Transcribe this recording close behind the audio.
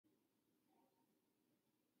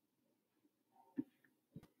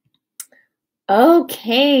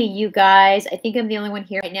Okay, you guys, I think I'm the only one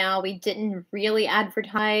here right now. We didn't really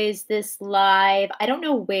advertise this live. I don't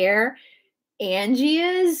know where Angie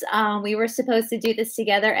is. We were supposed to do this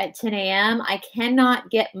together at 10 a.m. I cannot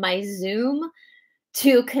get my Zoom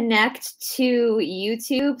to connect to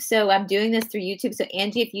YouTube. So I'm doing this through YouTube. So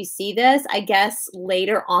Angie, if you see this, I guess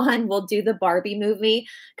later on we'll do the Barbie movie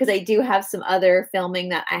because I do have some other filming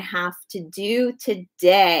that I have to do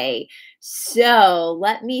today. So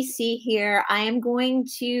let me see here. I am going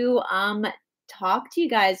to talk to you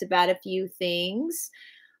guys about a few things.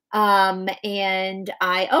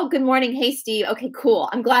 Oh, good morning. Hey, Steve. Okay, cool.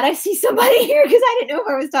 I'm glad I see somebody here because I didn't know if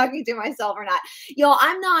I was talking to myself or not. Y'all,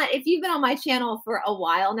 I'm not, if you've been on my channel for a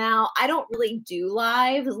while now, I don't really do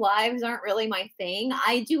lives. Lives aren't really my thing.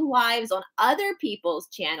 I do lives on other people's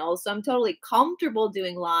channels. So I'm totally comfortable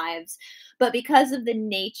doing lives. But because of the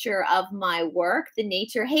nature of my work,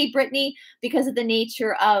 hey, Brittany, because of the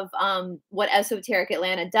nature of what Esoteric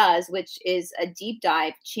Atlanta does, which is a deep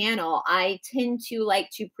dive channel, I tend to like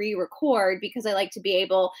to pre-record because I like to be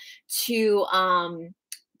able to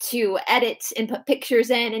edit and put pictures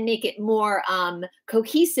in and make it more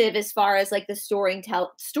cohesive as far as like the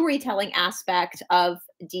storytelling aspect of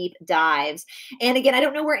deep dives. And again, I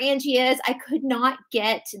don't know where Angie is. I could not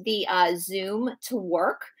get the Zoom to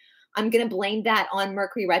work. I'm going to blame that on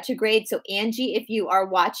Mercury retrograde. So Angie, if you are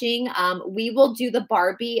watching, we will do the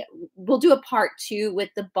Barbie. We'll do a part 2 with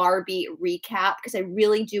the Barbie recap because I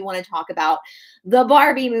really do want to talk about the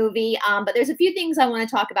Barbie movie. But there's a few things I want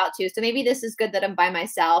to talk about too. So maybe this is good that I'm by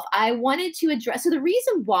myself. I wanted to address, so the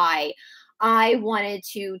reason why I wanted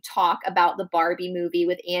to talk about the Barbie movie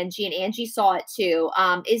with Angie, and Angie saw it too,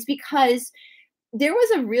 is because there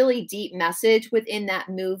was a really deep message within that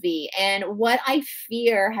movie. And what I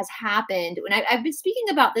fear has happened, and I've been speaking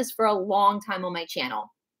about this for a long time on my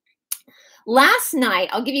channel. Last night,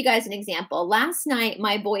 I'll give you guys an example. Last night,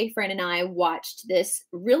 my boyfriend and I watched this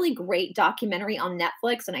really great documentary on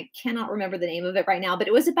Netflix, and I cannot remember the name of it right now, but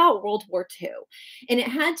it was about World War II. And it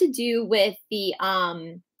had to do with the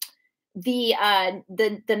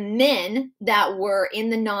men that were in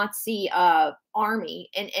the Nazi army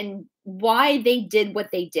and why they did what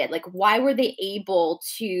they did. Like, why were they able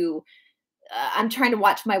to I'm trying to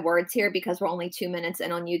watch my words here because we're only 2 minutes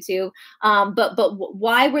in on YouTube. But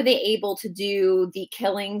why were they able to do the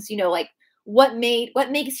killings? You know, like what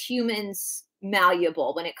makes humans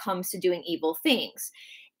malleable when it comes to doing evil things?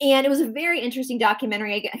 And it was a very interesting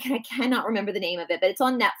documentary. I cannot remember the name of it, but it's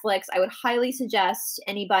on Netflix. I would highly suggest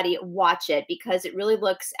anybody watch it because it really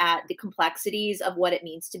looks at the complexities of what it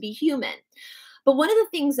means to be human. But one of the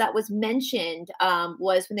things that was mentioned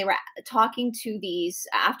was when they were talking to these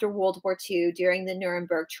after World War II during the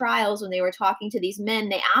Nuremberg trials, when they were talking to these men,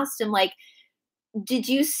 they asked them, like, did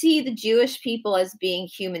you see the Jewish people as being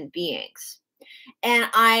human beings? And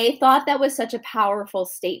I thought that was such a powerful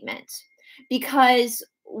statement because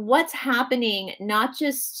what's happening, not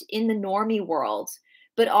just in the normie world,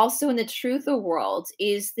 but also in the truther world,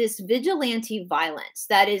 is this vigilante violence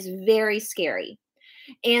that is very scary.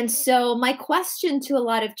 And so my question to a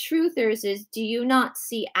lot of truthers is, do you not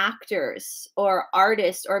see actors or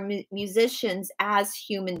artists or musicians as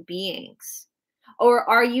human beings? Or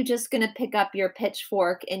are you just going to pick up your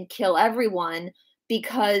pitchfork and kill everyone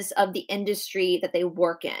because of the industry that they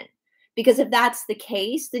work in? Because if that's the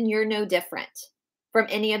case, then you're no different from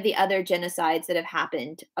any of the other genocides that have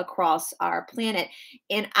happened across our planet.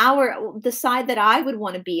 And the side that I would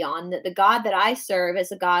want to be on, the God that I serve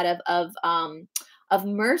is a God of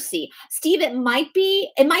mercy. Steve, it might be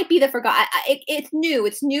the forgot. It's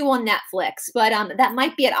new on Netflix, but that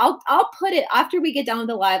might be it. I'll put it after we get done with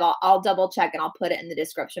the live. I'll double check and I'll put it in the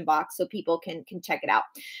description box so people can check it out.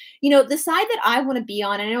 You know, the side that I want to be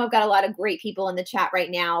on. I know I've got a lot of great people in the chat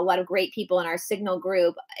right now, a lot of great people in our Signal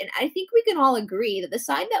group, and I think we can all agree that the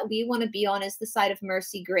side that we want to be on is the side of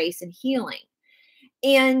mercy, grace, and healing.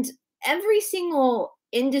 And every single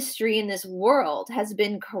industry in this world has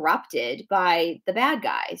been corrupted by the bad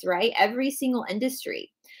guys, right? Every single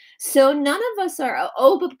industry. So none of us are,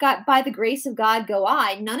 oh, but God, by the grace of God go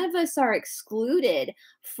I. None of us are excluded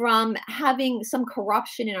from having some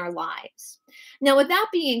corruption in our lives. Now, with that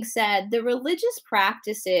being said, the religious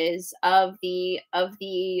practices of the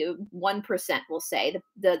 1%, we'll say,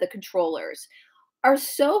 the controllers, are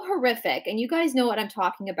so horrific. And you guys know what I'm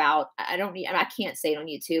talking about. I can't say it on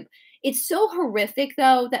YouTube. It's so horrific,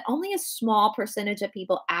 though, that only a small percentage of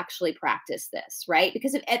people actually practice this, right?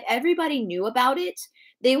 Because if everybody knew about it,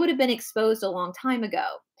 they would have been exposed a long time ago.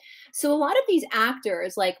 So a lot of these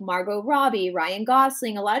actors like Margot Robbie, Ryan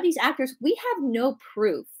Gosling, a lot of these actors, we have no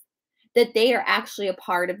proof that they are actually a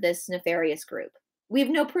part of this nefarious group. We have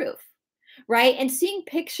no proof. right? And seeing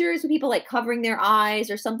pictures of people like covering their eyes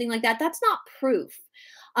or something like that, that's not proof.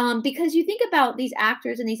 Because you think about these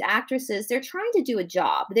actors and these actresses, they're trying to do a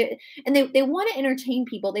job. They want to entertain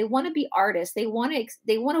people. They want to be artists. They want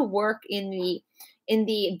to work in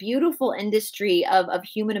the beautiful industry of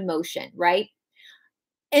human emotion, right?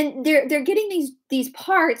 And they're getting these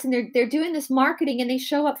parts, and they're doing this marketing, and they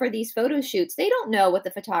show up for these photo shoots. They don't know what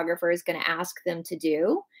the photographer is going to ask them to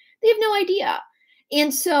do. They have no idea.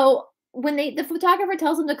 And so when the photographer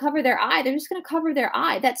tells them to cover their eye, they're just going to cover their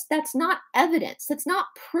eye. That's not evidence. That's not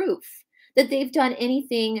proof that they've done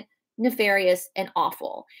anything nefarious and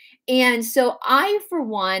awful. And so I, for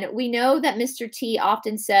one, we know that Mr. T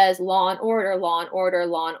often says law and order, law and order,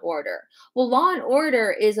 law and order. Well, law and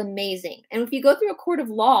order is amazing. And if you go through a court of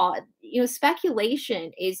law,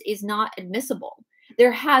 speculation is not admissible.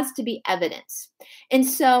 There has to be evidence. And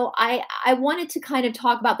so I wanted to kind of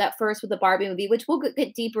talk about that first with the Barbie movie, which we'll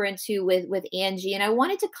get deeper into with Angie. And I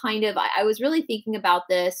wanted to kind of, I was really thinking about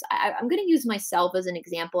this. I'm going to use myself as an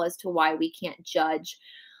example as to why we can't judge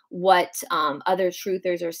what other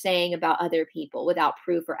truthers are saying about other people without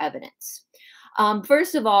proof or evidence.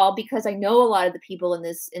 First of all, because I know a lot of the people in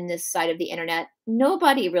this side of the internet,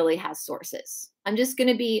 nobody really has sources. I'm just going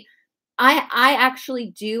to be. I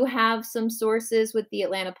actually do have some sources with the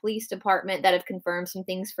Atlanta Police Department that have confirmed some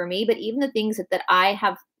things for me, but even the things that I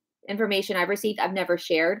have information I've received, I've never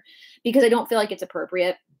shared because I don't feel like it's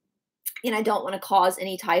appropriate, and I don't want to cause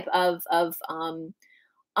any type of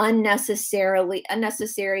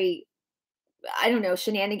unnecessary, I don't know,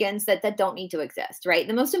 shenanigans that don't need to exist, right?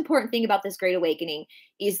 The most important thing about this great awakening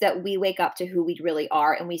is that we wake up to who we really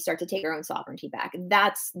are and we start to take our own sovereignty back. And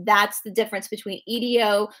that's the difference between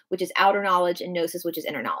EDO, which is outer knowledge, and Gnosis, which is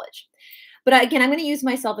inner knowledge. But again, I'm going to use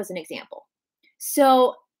myself as an example.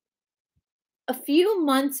 So a few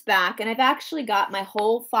months back, and I've actually got my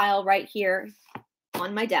whole file right here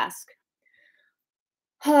on my desk.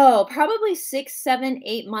 Oh, probably 6, 7,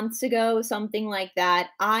 8 months ago, something like that,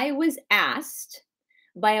 I was asked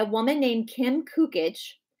by a woman named Kim Kukich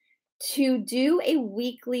to do a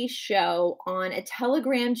weekly show on a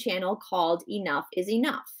Telegram channel called Enough is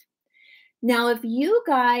Enough. Now, if you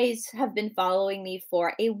guys have been following me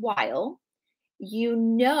for a while, you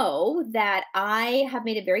know that I have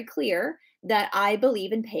made it very clear that I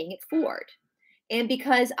believe in paying it forward. And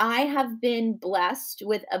because I have been blessed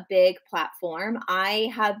with a big platform,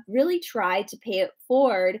 I have really tried to pay it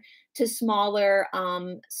forward to smaller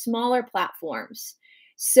platforms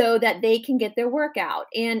so that they can get their work out.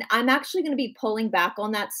 And I'm actually going to be pulling back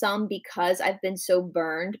on that some because I've been so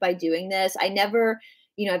burned by doing this. I never,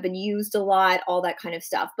 I've been used a lot, all that kind of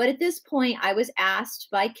stuff. But at this point, I was asked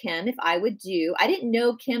by Kim if I would I didn't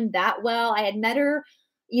know Kim that well. I had met her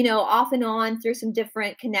off and on through some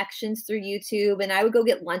different connections through YouTube. And I would go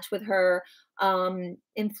get lunch with her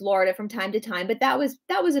in Florida from time to time. But that was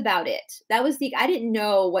about it. I didn't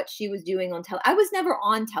know what she was doing on I was never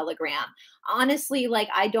on Telegram. Honestly, like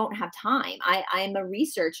I don't have time. I'm a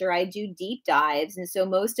researcher. I do deep dives. And so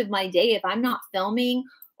most of my day, if I'm not filming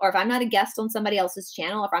or if I'm not a guest on somebody else's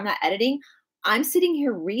channel, if I'm not editing, I'm sitting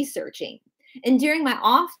here researching. And during my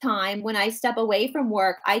off time, when I step away from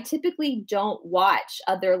work, I typically don't watch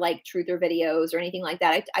other like truther videos or anything like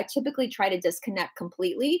that. I typically try to disconnect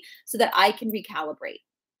completely so that I can recalibrate.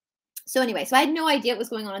 So anyway, so I had no idea what was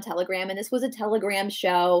going on Telegram, and this was a Telegram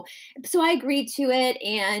show. So I agreed to it.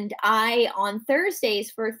 And on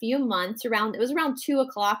Thursdays for a few months, it was around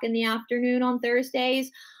 2:00 in the afternoon on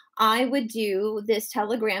Thursdays, I would do this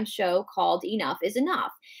Telegram show called Enough is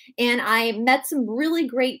Enough. And I met some really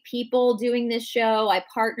great people doing this show. I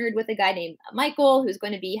partnered with a guy named Michael, who's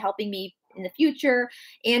going to be helping me in the future.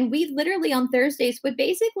 And we literally on Thursdays would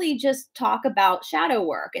basically just talk about shadow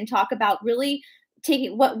work and talk about really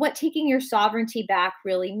taking what taking your sovereignty back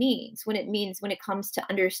really means when it comes to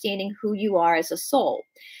understanding who you are as a soul.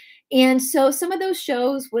 And so some of those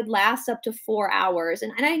shows would last up to 4 hours.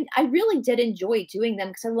 And I really did enjoy doing them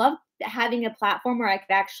because I love having a platform where I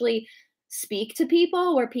could actually speak to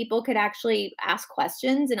people, where people could actually ask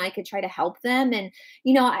questions and I could try to help them. And,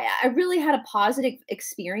 I really had a positive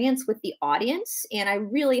experience with the audience. And I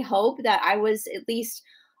really hope that I was at least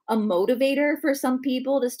a motivator for some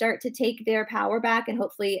people to start to take their power back. And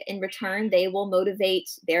hopefully in return, they will motivate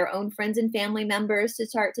their own friends and family members to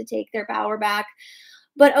start to take their power back.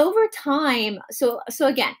 But over time, so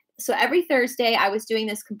every Thursday I was doing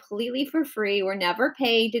this completely for free. We're never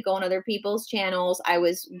paid to go on other people's channels. I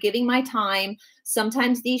was giving my time.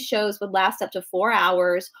 Sometimes these shows would last up to 4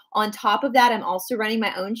 hours. On top of that, I'm also running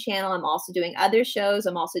my own channel. I'm also doing other shows.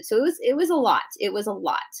 So it was a lot. It was a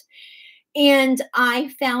lot. And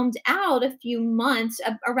I found out a few months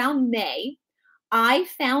around May, I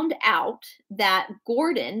found out that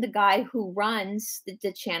Gordon, the guy who runs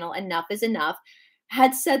the channel Enough is Enough,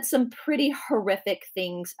 had said some pretty horrific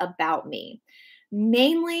things about me.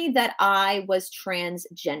 Mainly that I was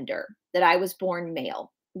transgender, that I was born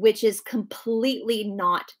male, which is completely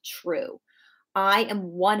not true. I am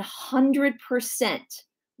 100%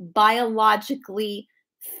 biologically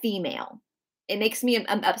female. It makes me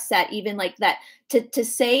upset even like that to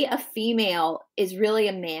say a female is really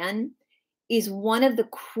a man is one of the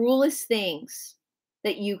cruelest things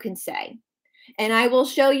that you can say. And I will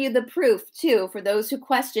show you the proof too for those who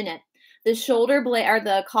question it. The shoulder blade or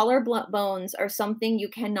the bones are something you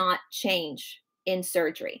cannot change in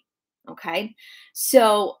surgery. Okay.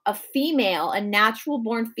 So a female, a natural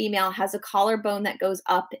born female has a collarbone that goes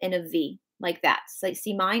up in a V like that. So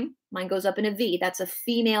see mine? Mine goes up in a V. That's a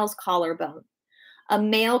female's collarbone. A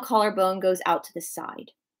male collarbone goes out to the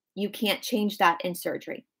side. You can't change that in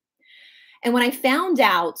surgery. And when I found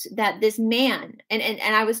out that this man, and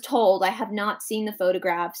I was told, I have not seen the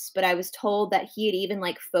photographs, but I was told that he had even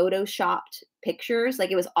like photoshopped pictures, like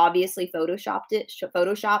it was obviously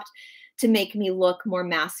photoshopped to make me look more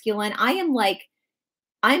masculine. I am like,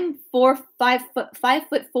 I'm 5'4",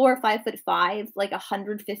 5'5", like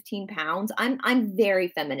 115 pounds. I'm very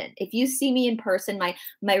feminine. If you see me in person,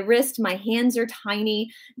 my wrist, my hands are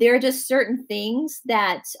tiny. There are just certain things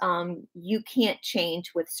that you can't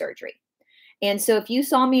change with surgery. And so if you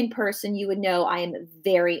saw me in person, you would know I am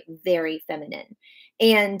very, very feminine.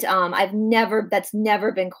 And that's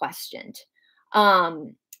never been questioned.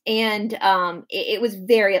 It was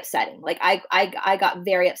very upsetting. Like I got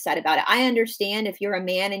very upset about it. I understand if you're a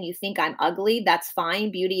man and you think I'm ugly, that's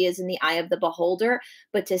fine. Beauty is in the eye of the beholder.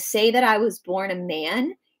 But to say that I was born a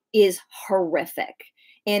man is horrific.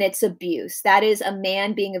 And it's abuse. That is a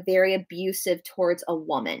man being very abusive towards a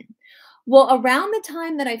woman. Well, around the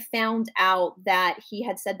time that I found out that he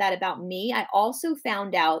had said that about me, I also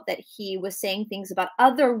found out that he was saying things about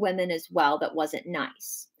other women as well that wasn't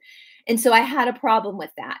nice. And so I had a problem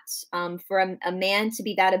with that. For a man to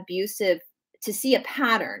be that abusive, to see a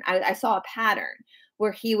pattern, I saw a pattern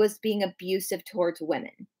where he was being abusive towards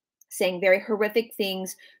women, saying very horrific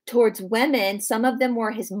things towards women. Some of them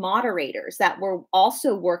were his moderators that were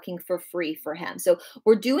also working for free for him. So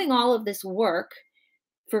we're doing all of this work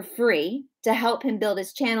for free to help him build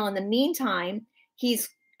his channel. In the meantime, he's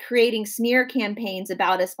creating smear campaigns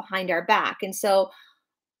about us behind our back. And so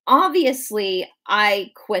obviously I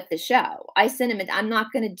quit the show. I sent him, I'm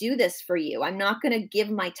not going to do this for you. I'm not going to give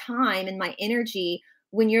my time and my energy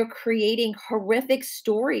when you're creating horrific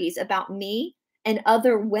stories about me and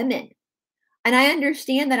other women. And I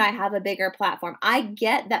understand that I have a bigger platform. I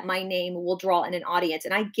get that my name will draw in an audience,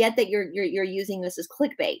 and I get that you're using this as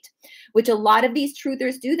clickbait, which a lot of these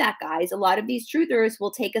truthers do that, guys. A lot of these truthers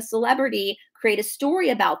will take a celebrity, create a story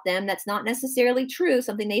about them that's not necessarily true,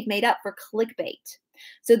 something they've made up for clickbait.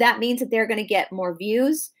 So that means that they're going to get more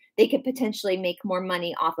views. They could potentially make more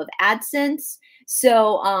money off of AdSense.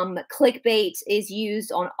 So clickbait is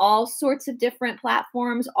used on all sorts of different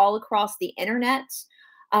platforms all across the internet.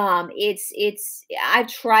 I've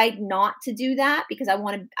tried not to do that because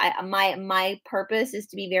my purpose is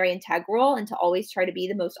to be very integral and to always try to be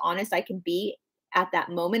the most honest I can be at that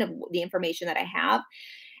moment of the information that I have.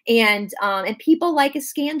 And people like a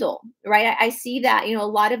scandal, right? I see that, a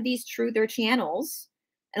lot of these truther channels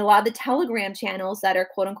and a lot of the Telegram channels that are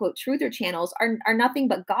quote unquote truther channels are nothing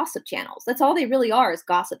but gossip channels. That's all they really are, is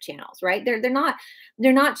gossip channels, right? They're not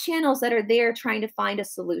channels that are there trying to find a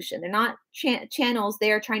solution. They're not channels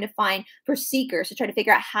there trying to find for seekers to try to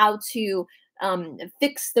figure out how to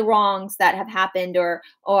fix the wrongs that have happened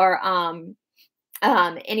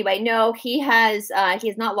anyway, no, he has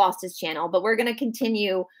not lost his channel, but we're going to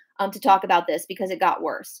continue to talk about this because it got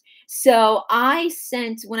worse. So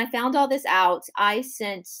when I found all this out, I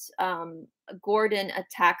sent Gordon a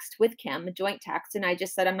text with Kim, a joint text, and I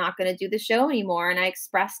just said, I'm not going to do the show anymore. And I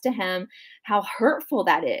expressed to him how hurtful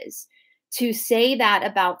that is to say that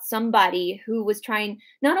about somebody who was trying.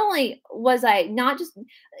 Not only was I not just,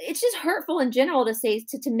 it's just hurtful in general to say,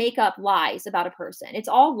 to make up lies about a person. It's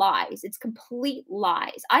all lies. It's complete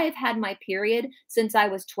lies. I have had my period since I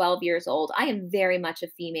was 12 years old. I am very much a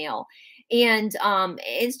female, and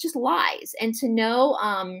it's just lies. And to know,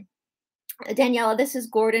 Daniela, this is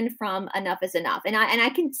Gordon from Enough is Enough. And I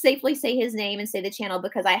can safely say his name and say the channel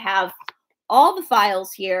because I have all the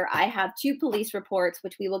files here. I have 2 police reports,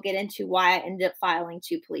 which we will get into why I ended up filing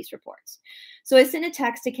 2 police reports. So I sent a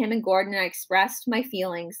text to Kim and Gordon, and I expressed my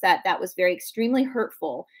feelings that was very extremely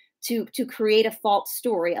hurtful to create a false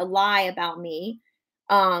story, a lie about me,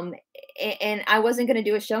 Um, and I wasn't going to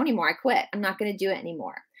do a show anymore. I quit. I'm not going to do it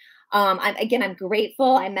anymore. I'm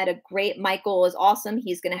grateful. I met a great Michael is awesome.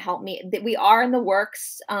 He's going to help me. We are in the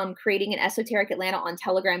works, creating an Esoteric Atlanta on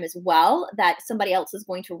Telegram as well that somebody else is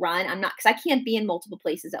going to run. I'm not, because I can't be in multiple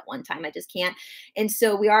places at one time. I just can't. And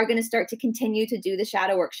so we are going to start to continue to do the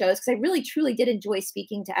shadow work shows because I really truly did enjoy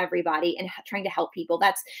speaking to everybody and trying to help people.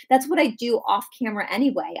 That's what I do off camera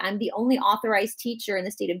anyway. I'm the only authorized teacher in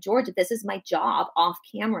the state of Georgia. This is my job off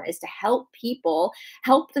camera, is to help people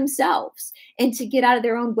help themselves and to get out of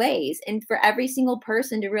their own ways, and for every single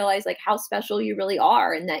person to realize like how special you really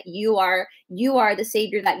are, and that you are the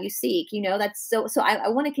savior that you seek. That's so I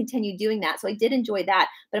want to continue doing that. So I did enjoy that,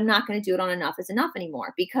 but I'm not going to do it on Enough is Enough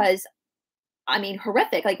anymore, because I mean,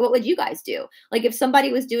 horrific. Like, what would you guys do? Like, if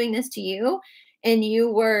somebody was doing this to you and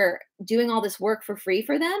you were doing all this work for free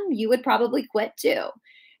for them, you would probably quit too.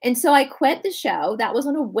 And so I quit the show. That was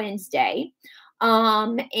on a Wednesday.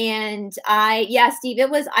 And yeah, Steve,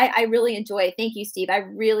 I really enjoyed, thank you, Steve. I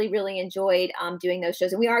really, really enjoyed, doing those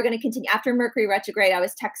shows, and we are going to continue after Mercury retrograde. I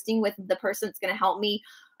was texting with the person that's going to help me,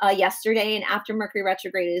 yesterday, and after Mercury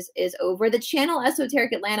retrograde is over, the channel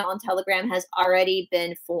Esoteric Atlanta on Telegram has already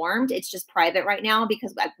been formed. It's just private right now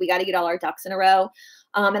because we got to get all our ducks in a row.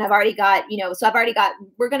 And I've already got,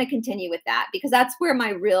 we're going to continue with that because that's where I'm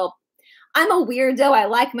a weirdo. I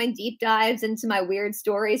like my deep dives into my weird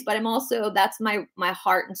stories, but that's my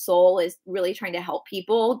heart and soul is really trying to help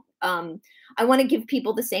people. I want to give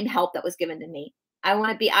people the same help that was given to me.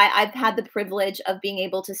 I've had the privilege of being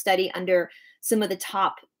able to study under some of the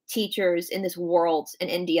top teachers in this world in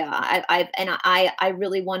India. I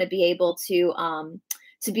really want to be able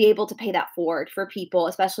to pay that forward for people,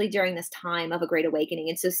 especially during this time of a great awakening.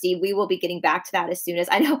 And so, Steve, we will be getting back to that as soon as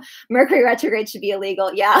I know Mercury retrograde should be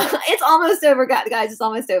illegal. Yeah, it's almost over, guys. It's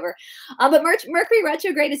almost over. But Mercury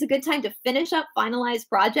retrograde is a good time to finish up, finalize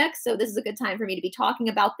projects. So this is a good time for me to be talking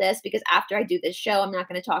about this, because after I do this show, I'm not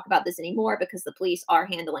going to talk about this anymore because the police are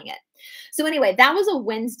handling it. So anyway, that was a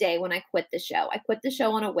Wednesday when I quit the show. I quit the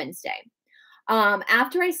show on a Wednesday.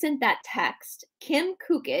 After I sent that text, Kim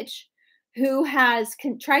Kukich, who has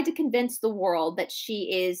tried to convince the world that she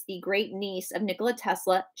is the great niece of Nikola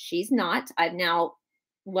Tesla. She's not. I've now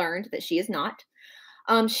learned that she is not.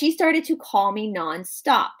 She started to call me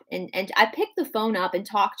nonstop. And I picked the phone up and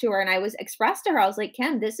talked to her, and I expressed to her, I was like,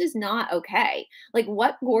 Kim, this is not okay. Like,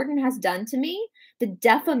 what Gordon has done to me, the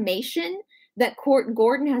defamation that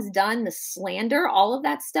Gordon has done, the slander, all of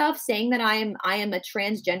that stuff, saying that I am a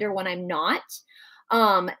transgender when I'm not.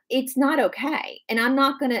 It's not okay. And I'm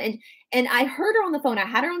not going to, and I heard her on the phone. I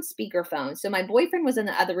had her on speakerphone. So my boyfriend was in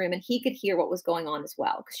the other room and he could hear what was going on as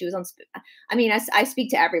well. Cause she was on, I speak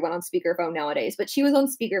to everyone on speakerphone nowadays, but she was on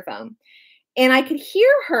speakerphone and I could hear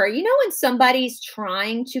her. When somebody's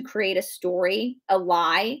trying to create a story, a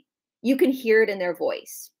lie, you can hear it in their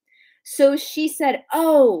voice. So she said,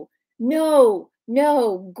 oh, no,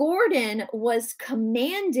 Gordon was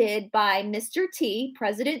commanded by Mr. T,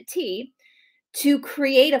 President T, to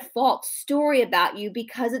create a false story about you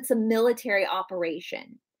because it's a military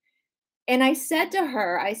operation. And I said to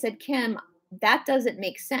her, I said, Kim, that doesn't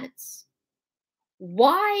make sense.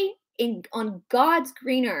 Why on God's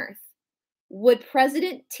green earth would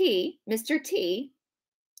President T, Mr. T,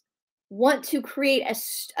 want to create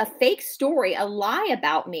a fake story, a lie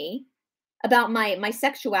about me, about my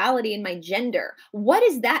sexuality and my gender? What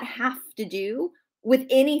does that have to do with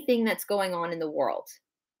anything that's going on in the world?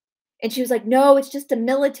 And she was like, no, it's just a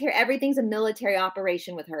military, everything's a military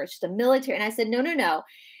operation with her. It's just a military. And I said, no.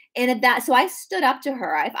 And so I stood up to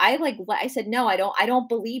her. I said, no, I don't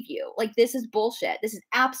believe you. Like, this is bullshit. This is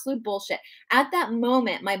absolute bullshit. At that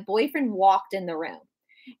moment, my boyfriend walked in the room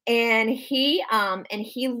and he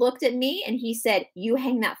looked at me and he said, you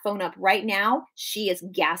hang that phone up right now. She is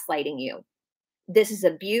gaslighting you. This is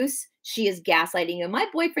abuse. She is gaslighting you. My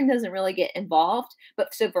boyfriend doesn't really get involved,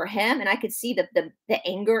 but so for him, and I could see the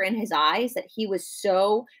anger in his eyes, that he was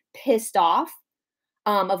so pissed off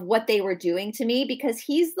of what they were doing to me, because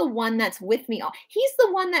he's the one that's with me. He's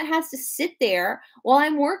the one that has to sit there while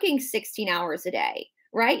I'm working 16 hours a day,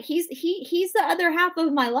 right? He's the other half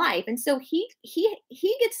of my life. And so he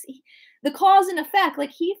gets the cause and effect.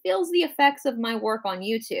 Like, he feels the effects of my work on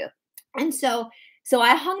YouTube. And so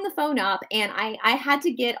I hung the phone up and I had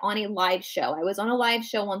to get on a live show. I was on a live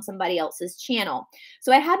show on somebody else's channel.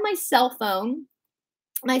 So I had my cell phone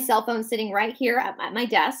sitting right here at my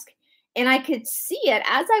desk. And I could see it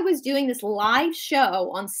as I was doing this live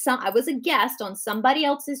show I was a guest on somebody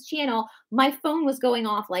else's channel. My phone was going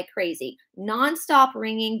off like crazy, nonstop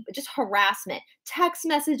ringing, just harassment, text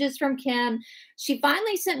messages from Kim. She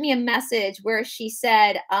finally sent me a message where she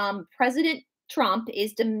said, President Trump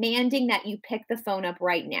is demanding that you pick the phone up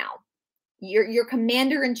right now. Your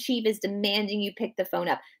commander in chief is demanding you pick the phone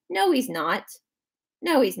up. No, he's not.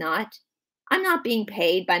 No, he's not. I'm not being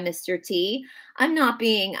paid by Mr. T. I'm not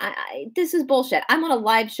being. This is bullshit. I'm on a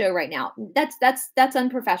live show right now. That's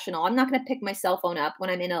unprofessional. I'm not going to pick my cell phone up when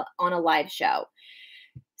I'm on a live show.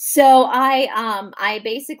 So I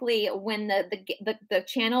basically, when the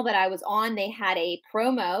channel that I was on, they had a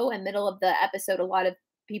promo in the middle of the episode. A lot of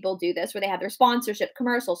people do this where they have their sponsorship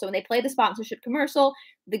commercial. So when they play the sponsorship commercial,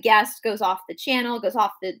 the guest goes off the channel, goes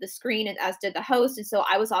off the screen, and as did the host. And so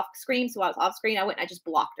I was off screen. So I was off screen. I went and I just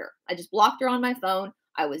blocked her. I just blocked her on my phone.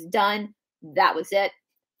 I was done. That was it.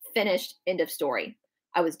 Finished. End of story.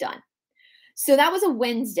 I was done. So that was a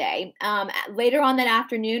Wednesday. Later on that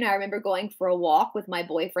afternoon, I remember going for a walk with my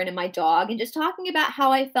boyfriend and my dog and just talking about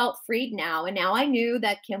how I felt freed now. And now I knew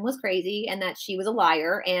that Kim was crazy and that she was a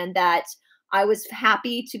liar and that I was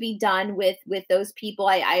happy to be done with those people.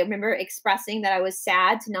 I remember expressing that I was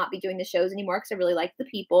sad to not be doing the shows anymore because I really liked the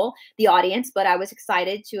people, the audience, but I was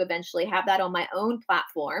excited to eventually have that on my own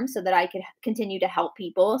platform so that I could continue to help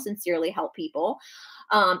people, sincerely help people.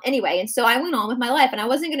 Anyway, and so I went on with my life and I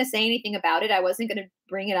wasn't going to say anything about it. I wasn't going to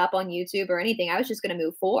bring it up on YouTube or anything. I was just going to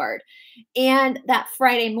move forward. And that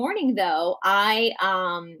Friday morning though,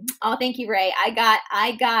 oh, thank you, Ray.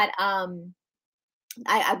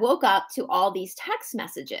 I woke up to all these text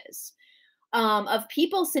messages of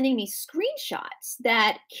people sending me screenshots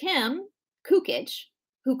that Kim Kukic,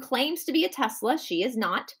 who claims to be a Tesla, she is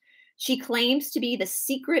not. She claims to be the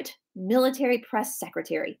secret military press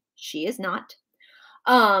secretary. She is not.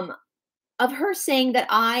 Of her saying that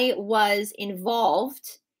I was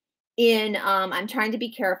involved in, I'm trying to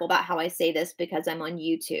be careful about how I say this because I'm on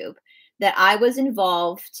YouTube, that I was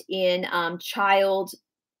involved in child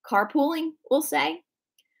carpooling, we'll say,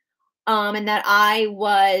 and that I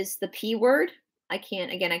was the P word. I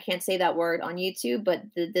can't say that word on YouTube, but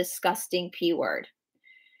the disgusting P word.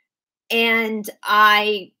 And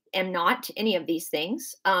I am not any of these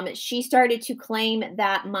things. She started to claim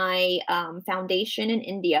that my foundation in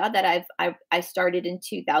India that I started in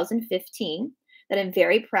 2015, that I'm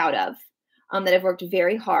very proud of, that I've worked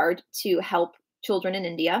very hard to help children in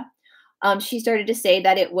India. She started to say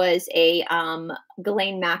that it was a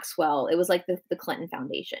Ghislaine Maxwell. It was like the Clinton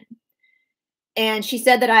Foundation. And she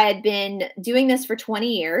said that I had been doing this for 20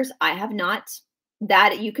 years. I have not.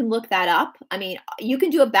 That you can look that up. I mean, you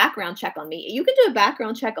can do a background check on me. You can do a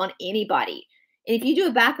background check on anybody. And if you do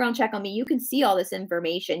a background check on me, you can see all this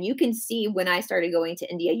information. You can see when I started going to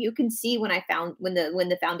India. You can see when when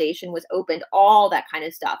the foundation was opened, all that kind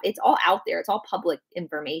of stuff. It's all out there. It's all public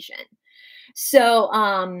information. So,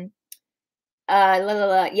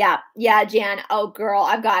 yeah, Jan. Oh, girl,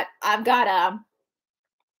 I've got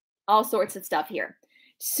all sorts of stuff here.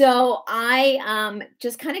 So I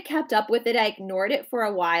just kind of kept up with it. I ignored it for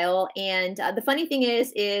a while. And the funny thing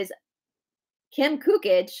is Kim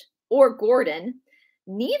Kukic or Gordon,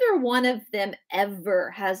 neither one of them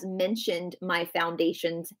ever has mentioned my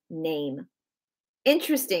foundation's name.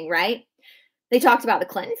 Interesting, right? They talked about the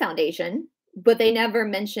Clinton Foundation, but they never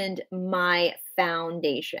mentioned my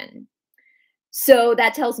foundation. So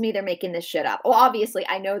that tells me they're making this shit up. Well, obviously,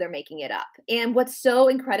 I know they're making it up. And what's so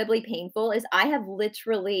incredibly painful is I have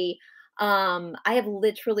literally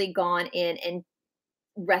gone in and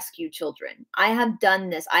rescued children. I have done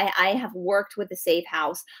this. I have worked with the Safe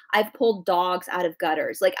House. I've pulled dogs out of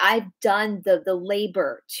gutters. Like I've done the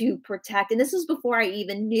labor to protect. And this was before I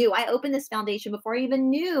even knew. I opened this foundation before I even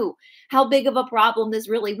knew how big of a problem this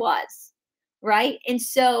really was. Right? And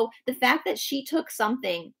so the fact that she took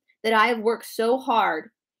something that I have worked so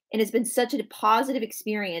hard and has been such a positive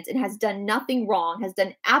experience and has done nothing wrong, has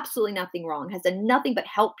done absolutely nothing wrong, has done nothing but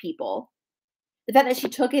help people. The fact that she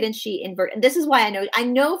took it and she inverted, and this is why I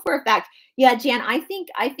know for a fact, yeah, Jan, I think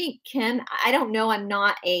Kim, I don't know, I'm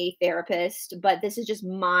not a therapist, but this is just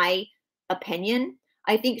my opinion.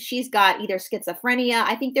 I think she's got either schizophrenia.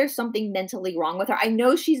 I think there's something mentally wrong with her. I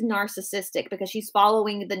know she's narcissistic because she's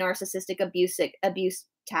following the narcissistic abuse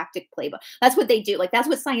tactic playbook. That's what they do. Like that's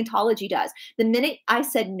what Scientology does. The minute I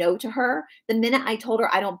said no to her, the minute I told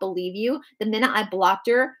her I don't believe you, the minute I blocked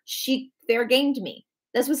her, she fair gamed me.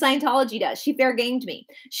 That's what Scientology does. She fair gamed me.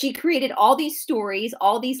 She created all these stories,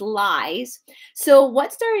 all these lies. So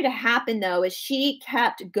what started to happen though is she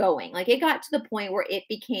kept going. Like it got to the point where it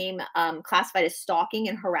became classified as stalking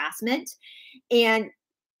and harassment. And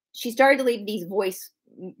she started to leave these voice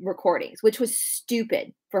recordings, which was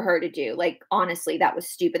stupid for her to do. Like, honestly, that was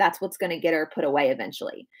stupid. That's what's going to get her put away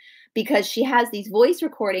eventually. Because she has these voice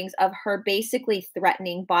recordings of her basically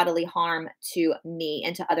threatening bodily harm to me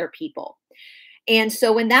and to other people. And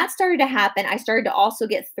so when that started to happen, I started to also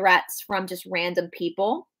get threats from just random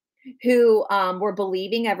people who were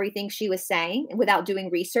believing everything she was saying without doing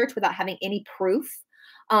research, without having any proof.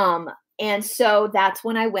 Um, and so that's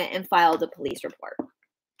when I went and filed a police report.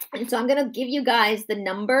 And so I'm going to give you guys the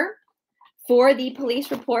number for the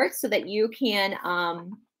police report so that you can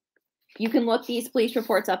look these police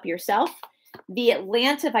reports up yourself. The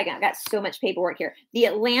Atlanta, I got so much paperwork here. The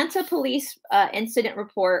Atlanta police incident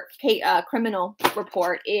report, criminal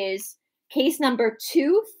report is case number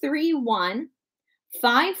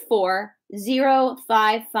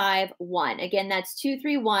 231-540-551. Again, that's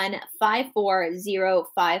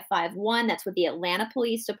 231-540-551. That's with the Atlanta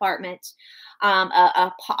Police Department.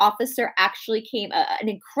 Officer actually came, an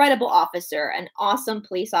incredible officer, an awesome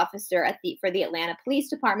police officer for the Atlanta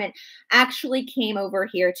Police Department actually came over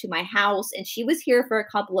here to my house, and she was here for a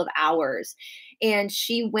couple of hours, and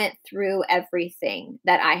she went through everything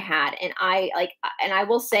that I had. And I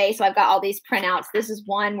will say, so I've got all these printouts. This is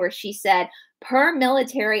one where she said, per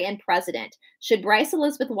military and president, should Bryce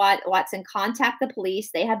Elizabeth Watson contact the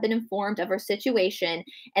police, they have been informed of her situation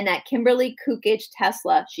and that Kimberly Cookage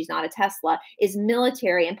Tesla, she's not a Tesla, is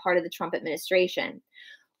military and part of the Trump administration.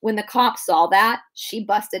 When the cops saw that, she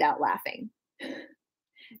busted out laughing.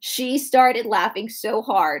 She started laughing so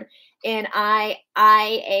hard. And yeah,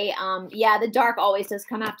 the dark always does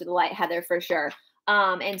come after the light, Heather, for sure.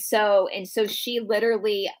 And so she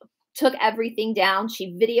literally took everything down.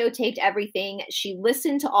 She videotaped everything. She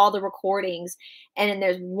listened to all the recordings. And then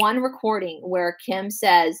there's one recording where Kim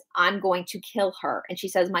says, "I'm going to kill her." And she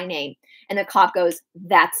says my name. And the cop goes,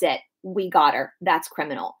 "That's it. We got her. That's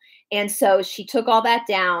criminal." And so she took all that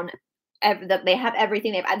down. They have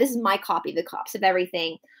everything. This is my copy. The cops have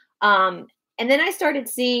everything. And then I started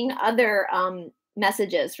seeing other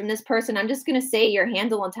messages from this person. I'm just going to say your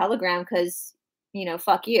handle on Telegram because,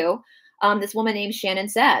 fuck you. This woman named Shannon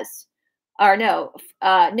Says. Or no,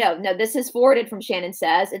 this is forwarded from Shannon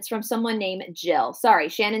Says. It's from someone named Jill. Sorry,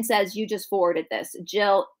 Shannon Says you just forwarded this.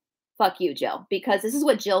 Jill, fuck you, Jill, because this is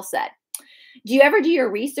what Jill said. Do you ever do your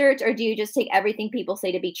research or do you just take everything people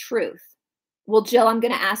say to be truth? Well, Jill, I'm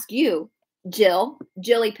going to ask you,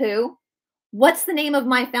 Jilly Poo, what's the name of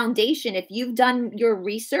my foundation? If you've done your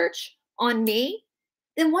research on me,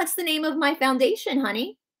 then what's the name of my foundation,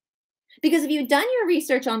 honey? Because if you'd done your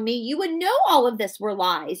research on me, you would know all of this were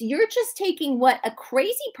lies. You're just taking what a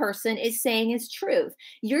crazy person is saying is truth.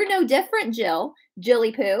 You're no different,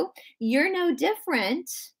 Jilly Poo. You're no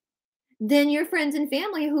different than your friends and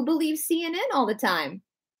family who believe CNN all the time.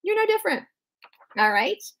 You're no different. All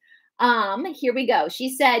right. Here we go.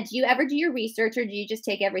 She said, do you ever do your research or do you just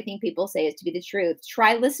take everything people say is to be the truth?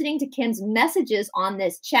 Try listening to Kim's messages on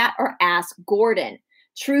this chat or ask Gordon.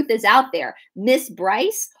 Truth is out there. Miss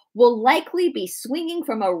Bryce will likely be swinging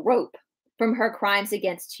from a rope from her crimes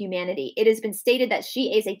against humanity. It has been stated that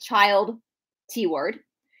she is a child, T-word,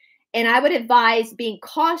 and I would advise being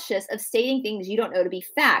cautious of stating things you don't know to be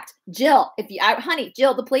fact. Jill,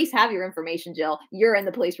 Jill, the police have your information, Jill. You're in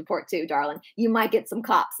the police report too, darling. You might get some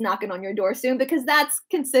cops knocking on your door soon because that's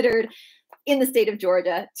considered in the state of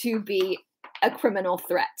Georgia to be a criminal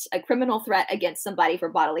threat against somebody for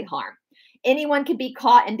bodily harm. Anyone can be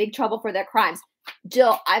caught in big trouble for their crimes.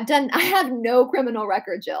 Jill, I have no criminal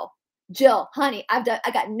record, Jill. Jill, honey, I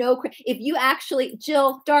got no, if you actually,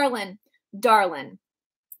 Jill, darling,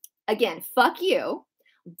 again, fuck you.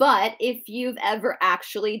 But if you've ever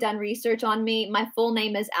actually done research on me, my full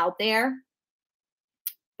name is out there.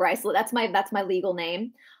 Bryce, that's my legal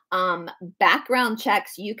name. Background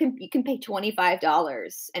checks, you can pay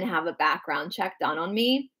 $25 and have a background check done on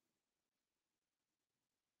me.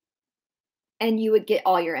 And you would get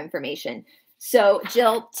all your information. So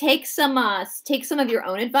Jill, take some of your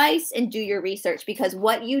own advice and do your research because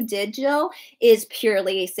what you did, Jill, is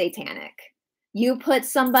purely satanic. You put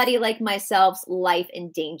somebody like myself's life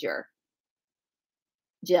in danger.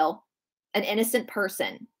 Jill, an innocent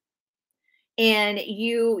person. And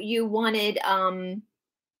you wanted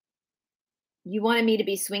me to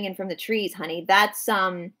be swinging from the trees, honey. That's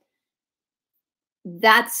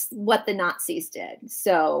what the Nazis did.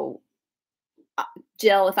 So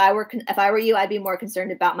Jill, if I were you, I'd be more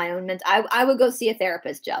concerned about my own mental. I would go see a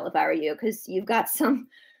therapist, Jill, if I were you, because you've got some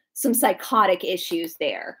psychotic issues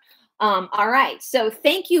there. All right. So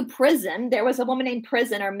thank you, Prison. There was a woman named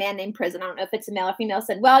Prison or a man named Prison. I don't know if it's a male or female.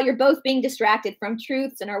 Said, well, you're both being distracted from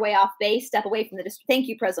truths and are way off base. Step away from the. Thank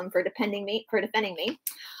you, Prison, for defending me.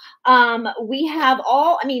 We have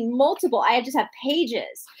multiple. I just have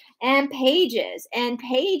pages and pages and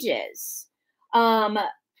pages.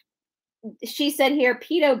 She said here,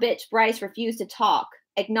 pedo bitch Bryce refused to talk.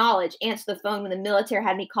 acknowledge, answer the phone when the military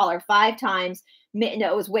had me call her 5 times. No,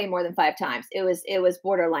 it was way more than 5 times. It was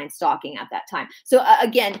borderline stalking at that time. So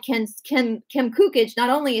again, Kim Kukich not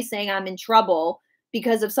only is saying I'm in trouble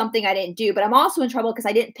because of something I didn't do, but I'm also in trouble because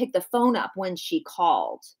I didn't pick the phone up when she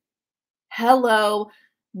called. Hello,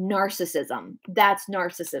 narcissism. That's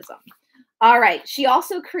narcissism. All right. She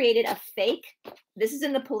also created a fake. This is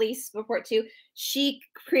in the police report too. She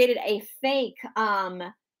created a fake,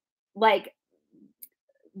 like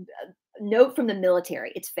note from the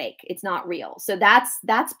military. It's fake. It's not real. So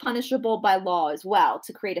that's punishable by law as well,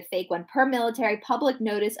 to create a fake one. Per military, public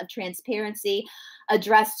notice of transparency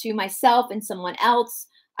addressed to myself and someone else.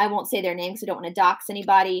 I won't say their name because I don't want to dox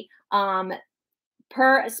anybody.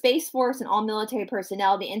 Per Space Force and all military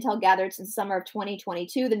personnel, the intel gathered since summer of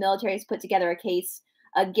 2022, the military has put together a case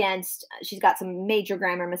against, she's got some major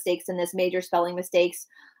grammar mistakes in this, major spelling mistakes,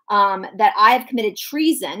 that I have committed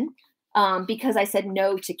treason because I said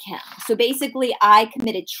no to Kim. So basically, I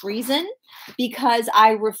committed treason because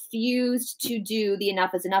I refused to do the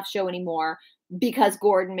Enough is Enough show anymore because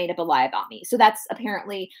Gordon made up a lie about me. So that's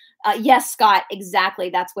apparently, yes, Scott, exactly.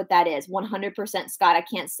 That's what that is. 100% Scott. I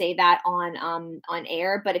can't say that on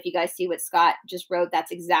air, but if you guys see what Scott just wrote, that's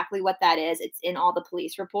exactly what that is. It's in all the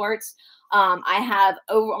police reports. I have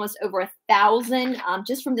almost over 1,000,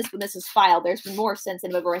 just from this, when this is filed, there's been more since,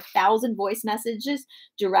 and over 1,000 voice messages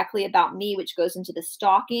directly about me, which goes into the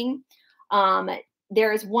stalking.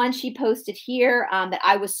 There is one she posted here that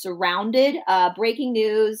I was surrounded, breaking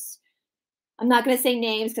news. I'm not going to say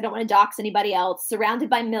names because I don't want to dox anybody else.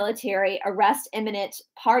 Surrounded by military, arrest imminent,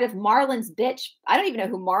 part of Marlin's bitch. I don't even know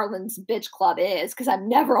who Marlin's bitch club is because I'm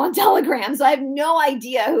never on Telegram. So I have no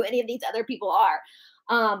idea who any of these other people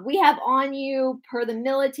are. We have on you, per the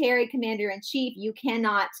military commander in chief, you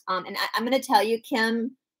cannot, and I'm going to tell you,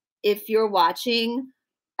 Kim, if you're watching,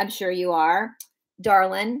 I'm sure you are,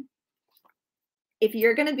 darling. If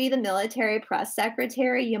you're going to be the military press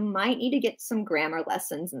secretary, you might need to get some grammar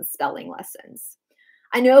lessons and spelling lessons.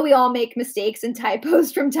 I know we all make mistakes and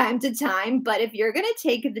typos from time to time, but if you're going to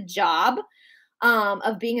take the job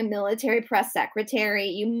of being a military press secretary,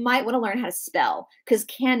 you might want to learn how to spell, because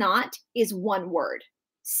cannot is one word.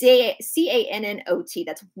 C-A-N-N-O-T.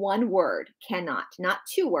 That's one word. Cannot. Not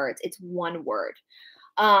 2 words. It's one word.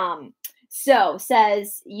 So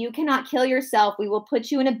says, you cannot kill yourself. We will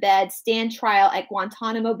put you in a bed, stand trial at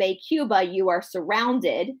Guantanamo Bay, Cuba. You are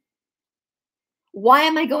surrounded. Why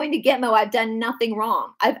am I going to Gitmo? I've done nothing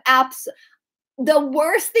wrong. The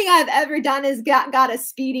worst thing I've ever done is got a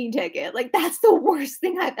speeding ticket. Like, that's the worst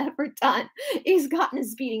thing I've ever done, is gotten a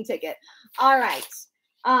speeding ticket. All right.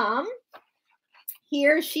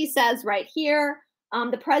 Here she says right here,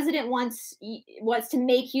 the president wants to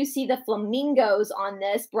make you see the flamingos on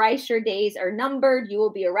this. Bryce, your days are numbered. You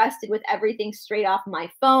will be arrested with everything straight off my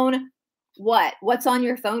phone. What's on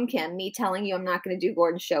your phone, Kim? Me telling you I'm not going to do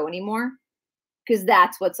Gordon's show anymore? Because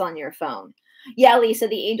that's what's on your phone. Yeah, Lisa,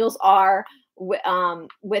 the angels are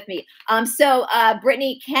with me. So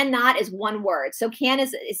Brittany, cannot is one word. So can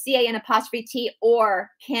is C-A-N apostrophe T, or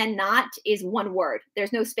cannot is one word.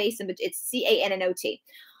 There's no space in between. It's C-A-N-N-O-T.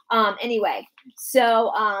 Anyway,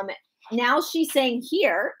 so now she's saying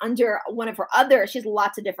here under one of her other, she has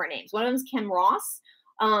lots of different names. One of them is Kim Ross.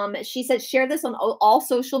 She said, share this on all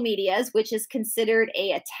social medias, which is considered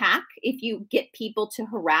a attack if you get people to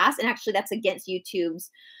harass. And actually that's against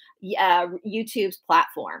YouTube's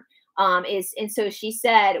platform. And so she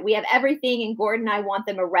said, we have everything, and Gordon and I want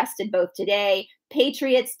them arrested both today.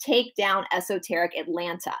 Patriots take down esoteric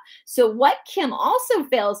Atlanta. So what Kim also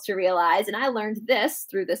fails to realize, and I learned this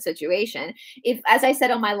through this situation, as I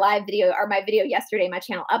said on my live video, or my video yesterday, my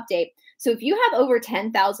channel update. So if you have over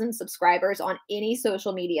 10,000 subscribers on any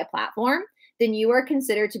social media platform, then you are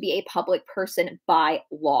considered to be a public person by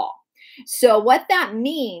law. So what that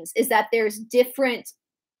means is that there's different,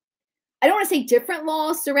 I don't want to say different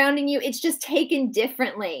laws surrounding you. It's just taken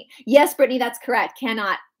differently. Yes, Brittany, that's correct.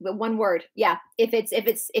 Cannot, but one word. Yeah. If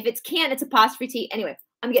it's can, it's apostrophe T. Anyway,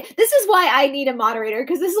 this is why I need a moderator,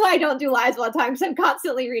 because this is why I don't do lives a lot of times. I'm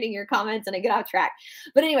constantly reading your comments and I get off track.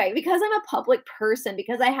 But anyway, because I'm a public person,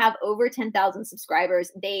 because I have over 10,000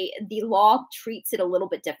 subscribers, the law treats it a little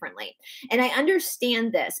bit differently. And I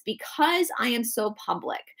understand this because I am so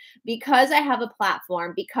public, because I have a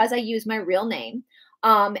platform, because I use my real name.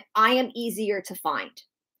 I am easier to find.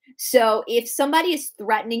 So if somebody is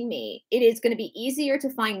threatening me, it is going to be easier to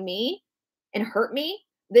find me and hurt me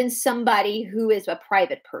than somebody who is a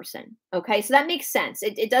private person. Okay. So that makes sense.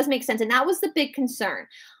 It does make sense. And that was the big concern.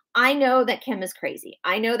 I know that Kim is crazy.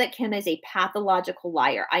 I know that Kim is a pathological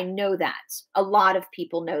liar. I know that. A lot of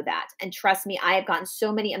people know that. And trust me, I have gotten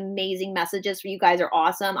so many amazing messages for you guys are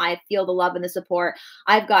awesome. I feel the love and the support.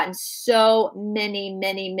 I've gotten so many,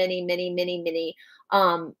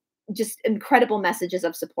 just incredible messages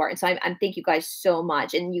of support. And so I'm thank you guys so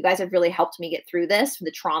much. And you guys have really helped me get through this,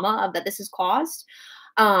 the trauma of that this has caused.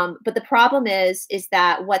 But the problem is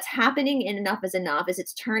that what's happening in Enough is Enough is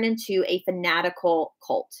it's turned into a fanatical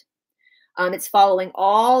cult. It's following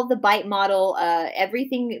all the bite model,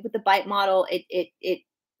 everything with the bite model. It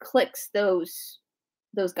clicks those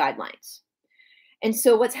guidelines. And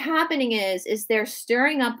so what's happening is they're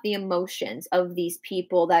stirring up the emotions of these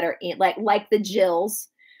people that are in like the Jills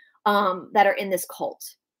that are in this cult.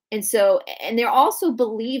 And so, and they're also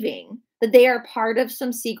believing that they are part of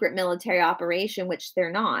some secret military operation, which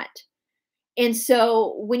they're not. And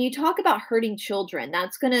so when you talk about hurting children,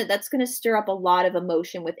 that's gonna stir up a lot of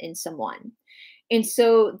emotion within someone. And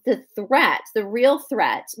so the real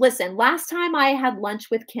threat, listen, last time I had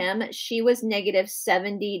lunch with Kim, she was negative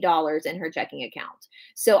 $70 in her checking account.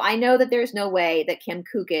 So I know that there's no way that Kim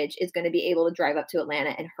Kukich is going to be able to drive up to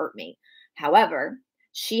Atlanta and hurt me. However,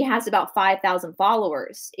 she has about 5,000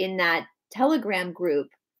 followers in that Telegram group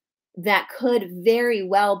that could very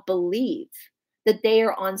well believe that they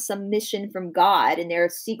are on some mission from God and they're a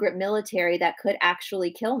secret military that could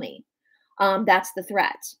actually kill me. That's the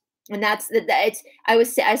threat. And I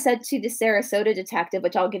said to the Sarasota detective,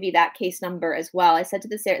 which I'll give you that case number as well. I said to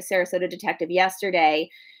the Sarasota detective yesterday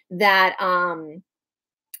that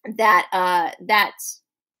that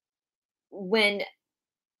when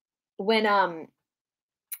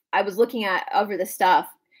I was looking at over the stuff,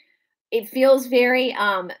 it feels very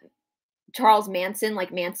Charles Manson,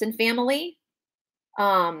 like Manson family,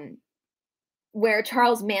 where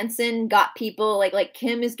Charles Manson got people like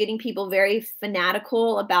Kim is getting people very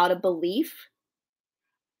fanatical about a belief,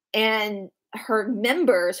 and her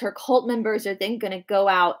cult members are then going to go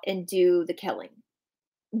out and do the killing.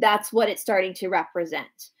 That's what it's starting to represent.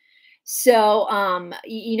 So,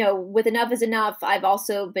 with Enough is Enough, I've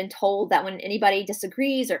also been told that when anybody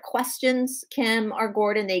disagrees or questions Kim or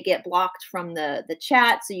Gordon, they get blocked from the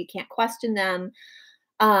chat, so you can't question them.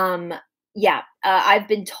 I've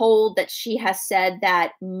been told that she has said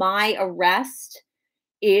that my arrest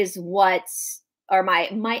is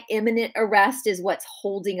my imminent arrest is what's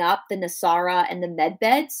holding up the Nasara and the med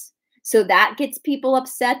beds. So that gets people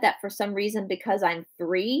upset that for some reason, because I'm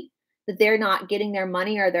free, that they're not getting their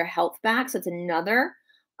money or their health back. So it's another,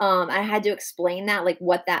 I had to explain that, like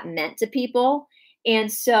what that meant to people.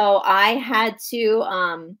 And so I had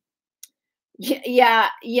to,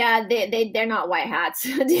 they're not white hats.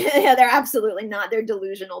 Yeah, they're absolutely not. They're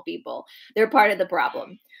delusional people. They're part of the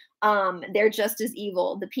problem. They're just as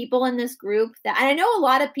evil. The people in this group and I know a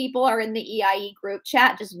lot of people are in the EIE group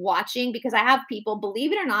chat just watching, because I have people,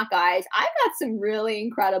 believe it or not, guys, I've got some really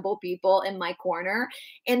incredible people in my corner.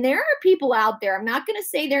 And there are people out there, I'm not going to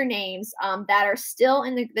say their names, that are still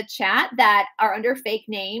in the chat that are under fake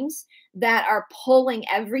names, that are pulling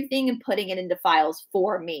everything and putting it into files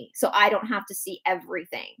for me, so I don't have to see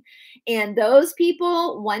everything. And those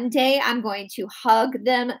people, one day I'm going to hug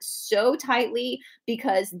them so tightly,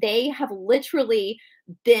 because they have literally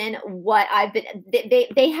been what I've been.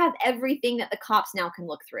 They have everything that the cops now can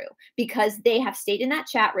look through, because they have stayed in that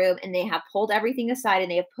chat room and they have pulled everything aside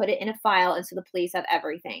and they have put it in a file, and so the police have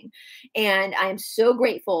everything. And I am so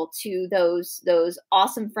grateful to those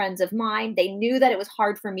awesome friends of mine. They knew that it was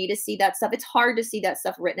hard for me to see that stuff. It's hard to see that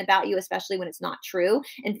stuff written about you, especially when it's not true.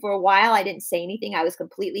 And for a while I didn't say anything. I was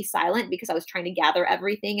completely silent because I was trying to gather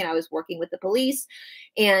everything, and I was working with the police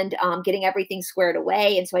and getting everything squared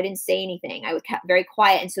away. And so I didn't say anything. I was kept very quiet.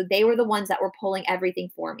 And so they were the ones that were pulling everything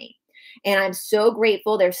for me. And I'm so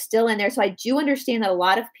grateful they're still in there. So I do understand that a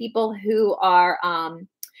lot of people who are,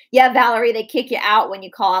 Valerie, they kick you out when you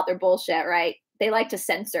call out their bullshit, right? They like to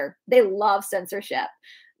censor. They love censorship.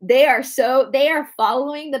 They are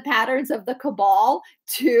following the patterns of the cabal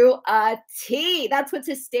to a T. That's what's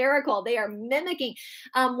hysterical. They are mimicking.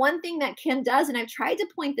 One thing that Kim does, and I've tried to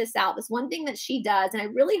point this out, this one thing that she does, and I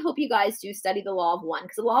really hope you guys do study the Law of One,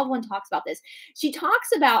 because the Law of One talks about this. She talks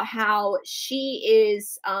about how she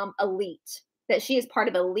is elite, that she is part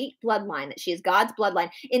of elite bloodline, that she is God's bloodline.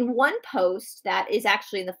 In one post that is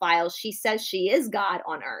actually in the files, she says she is God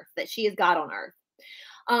on earth, that she is God on earth.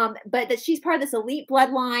 But that she's part of this elite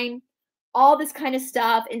bloodline, all this kind of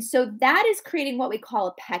stuff. And so that is creating what we call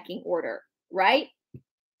a pecking order, right?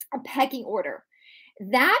 A pecking order.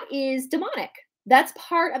 That is demonic. That's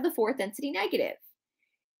part of the fourth density negative.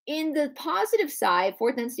 In the positive side,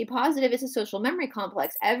 fourth density positive is a social memory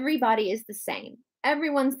complex. Everybody is the same.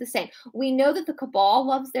 Everyone's the same. We know that the cabal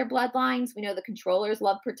loves their bloodlines. We know the controllers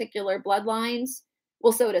love particular bloodlines.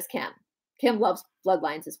 Well, so does Kim. Kim loves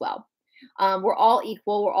bloodlines as well. We're all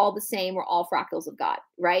equal. We're all the same. We're all fractals of God,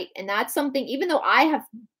 right? And that's something, even though I have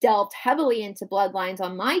delved heavily into bloodlines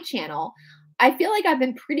on my channel, I feel like I've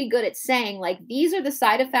been pretty good at saying, like, these are the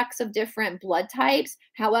side effects of different blood types.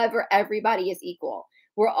 However, everybody is equal.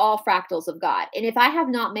 We're all fractals of God. And if I have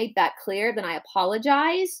not made that clear, then I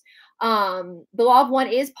apologize. The law of one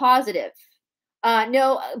is positive.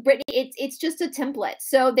 No, Brittany, it's just a template.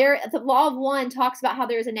 So the law of one talks about how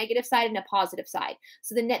there's a negative side and a positive side.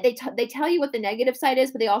 So they tell you what the negative side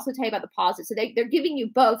is, but they also tell you about the positive. So they're giving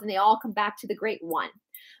you both, and they all come back to the great one,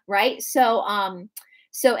 right? So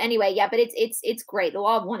anyway, yeah, but it's great. The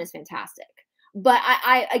law of one is fantastic. But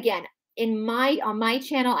I again, on my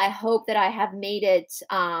channel, I hope that I have made it.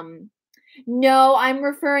 No, I'm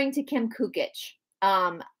referring to Kim Kukich.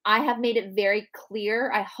 I have made it very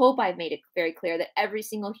clear. I hope I've made it very clear that every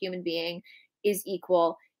single human being is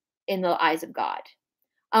equal in the eyes of God.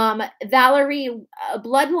 Valerie,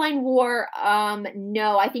 bloodline war.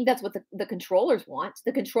 No, I think that's what the controllers want.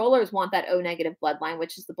 The controllers want that O negative bloodline,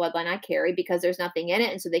 which is the bloodline I carry, because there's nothing in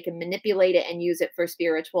it. And so they can manipulate it and use it for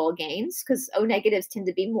spiritual gains, because O negatives tend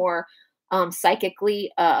to be more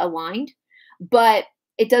psychically aligned. But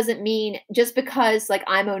it doesn't mean, just because like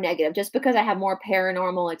I'm O negative, just because I have more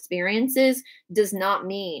paranormal experiences does not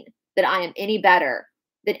mean that I am any better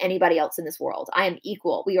than anybody else in this world. I am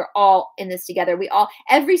equal. We are all in this together.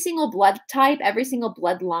 Every single blood type, every single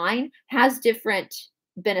bloodline has different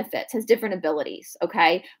benefits, has different abilities.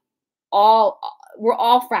 Okay. We're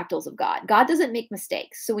all fractals of God. God doesn't make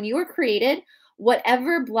mistakes. So when you were created,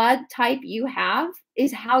 whatever blood type you have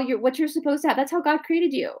is what you're supposed to have. That's how God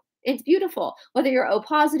created you. It's beautiful. Whether you're O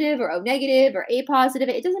positive or O negative or A positive,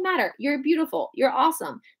 it doesn't matter. You're beautiful. You're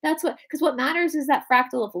awesome. Because what matters is that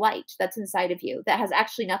fractal of light that's inside of you that has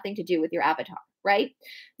actually nothing to do with your avatar, right?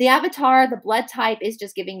 The avatar, the blood type, is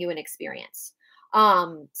just giving you an experience.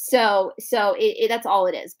 So that's all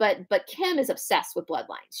it is. But Kim is obsessed with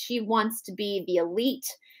bloodlines. She wants to be the elite.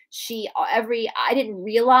 I didn't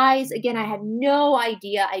realize, again, I had no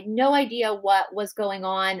idea. I had no idea what was going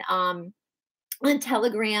on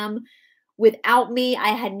Telegram without me. I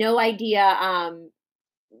had no idea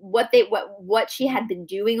what she had been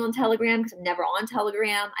doing on Telegram, because I'm never on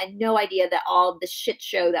Telegram. I had no idea that all the shit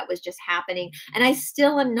show that was just happening. And I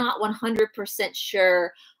still am not 100%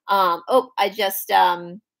 sure.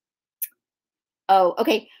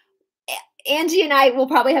 Okay. Angie and I will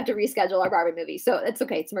probably have to reschedule our Barbie movie. So it's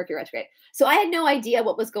okay. It's Mercury retrograde. So I had no idea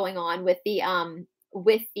what was going on with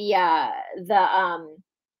what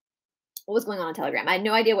was going on Telegram. I had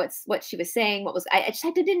no idea what she was saying. I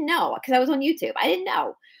didn't know, because I was on YouTube. I didn't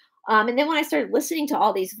know. And then when I started listening to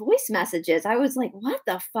all these voice messages, I was like, what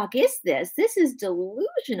the fuck is this? This is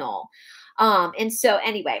delusional. And so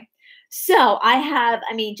anyway, so I have,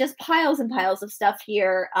 just piles and piles of stuff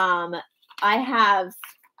here. I have,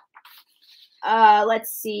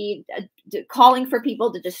 let's see, calling for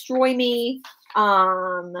people to destroy me.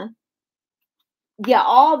 Yeah,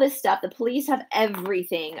 all this stuff. The police have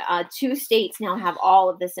everything. 2 states now have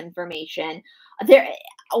all of this information.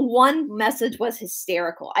 One message was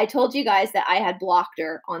hysterical. I told you guys that I had blocked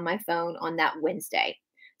her on my phone on that Wednesday.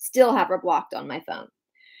 Still have her blocked on my phone.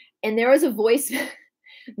 And there was a voice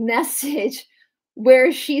message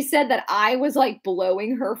where she said that I was like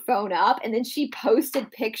blowing her phone up. And then she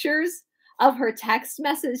posted pictures of her text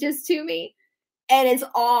messages to me. And it's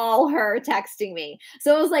all her texting me.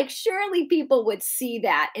 So it was like, surely people would see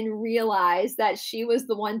that and realize that she was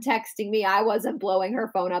the one texting me. I wasn't blowing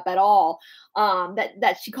her phone up at all.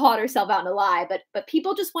 That she called herself out in a lie. But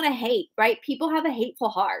people just want to hate, right? People have a hateful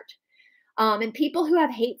heart. And people who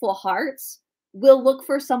have hateful hearts will look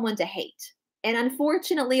for someone to hate. And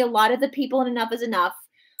unfortunately, a lot of the people in Enough is Enough,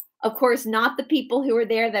 of course, not the people who are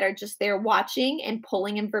there that are just there watching and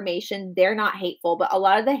pulling information. They're not hateful, but a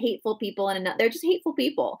lot of the hateful people they're just hateful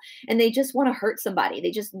people, and they just want to hurt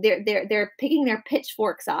somebody. They're picking their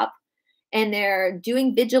pitchforks up, and they're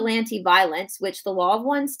doing vigilante violence, which the law of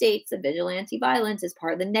one states that vigilante violence is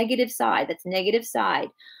part of the negative side. That's negative side.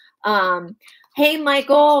 Hey,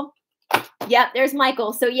 Michael. Yep, there's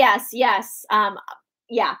Michael. So yes. Yeah.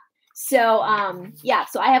 So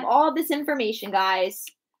so I have all of this information, guys.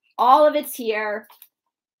 All of it's here.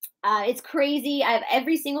 It's crazy. I have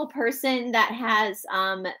every single person that has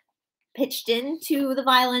pitched into the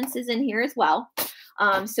violence is in here as well.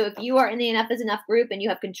 So if you are in the Enough is Enough group and you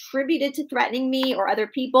have contributed to threatening me or other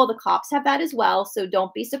people, the cops have that as well. So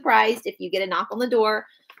don't be surprised if you get a knock on the door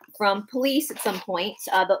from police at some point.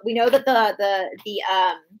 But we know that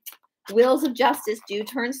wheels of justice do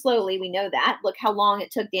turn slowly. We know that. Look how long it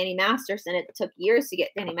took Danny Masterson. It took years to get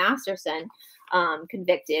Danny Masterson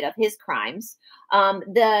convicted of his crimes.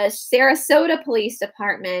 The Sarasota Police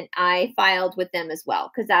Department, I filed with them as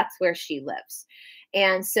well because that's where she lives.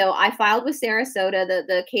 And so I filed with Sarasota.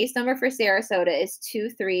 The case number for Sarasota is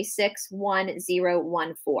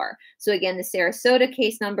 2361014. So again, the Sarasota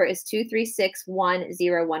case number is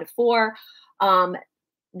 2361014.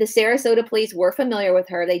 The Sarasota police were familiar with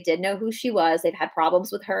her. They did know who she was. They've had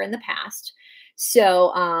problems with her in the past.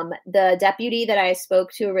 So the deputy that I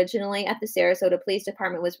spoke to originally at the Sarasota Police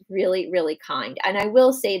Department was really, really kind. And I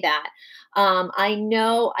will say that I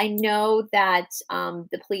know that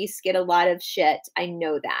the police get a lot of shit. I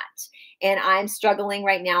know that. And I'm struggling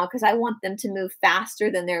right now because I want them to move faster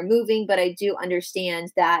than they're moving. But I do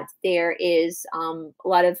understand that there is a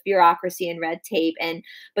lot of bureaucracy and red tape.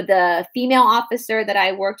 But the female officer that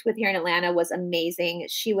I worked with here in Atlanta was amazing.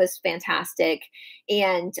 She was fantastic.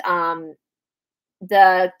 And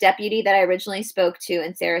the deputy that I originally spoke to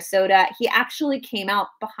in Sarasota, he actually came out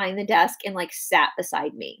behind the desk and like sat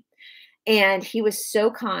beside me. And he was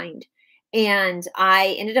so kind. And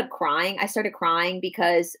I ended up crying. I started crying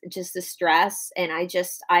because just the stress. And I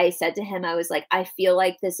said to him, I was like, I feel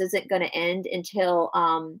like this isn't going to end until,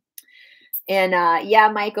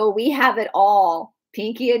 yeah, Michael, we have it all.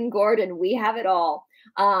 Pinky and Gordon, we have it all.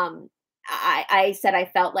 I said I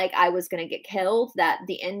felt like I was going to get killed, that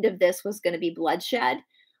the end of this was going to be bloodshed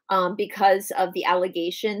because of the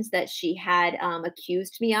allegations that she had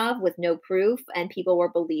accused me of with no proof, and people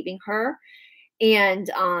were believing her. And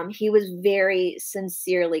he was very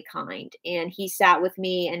sincerely kind, and he sat with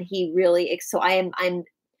me, and he really, so I'm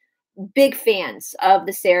big fans of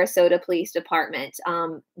the Sarasota Police Department.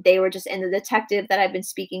 They were just, and the detective that I've been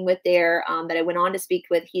speaking with there, that I went on to speak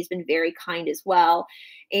with, he's been very kind as well.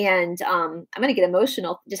 And I'm going to get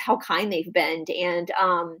emotional just how kind they've been. And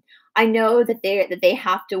I know that they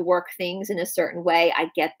have to work things in a certain way. I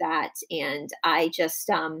get that. And I just,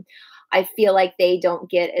 I feel like they don't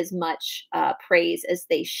get as much praise as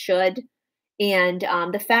they should. And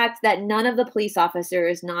the fact that none of the police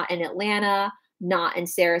officers, not in Atlanta, not in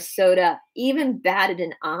Sarasota, even batted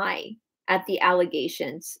an eye at the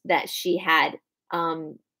allegations that she had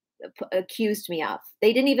accused me of.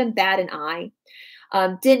 They didn't even bat an eye.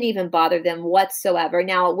 Didn't even bother them whatsoever.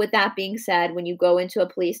 Now, with that being said, when you go into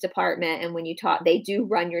a police department and when you talk, they do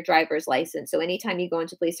run your driver's license. So anytime you go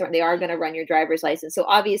into police department, they are going to run your driver's license. So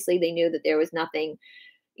obviously they knew that there was nothing,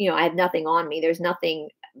 I have nothing on me. There's nothing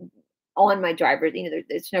on my driver's,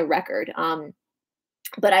 there's no record.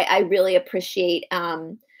 But I really appreciate,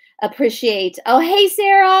 oh, hey,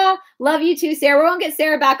 Sarah, love you too, Sarah. We're going to get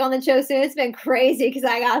Sarah back on the show soon. It's been crazy because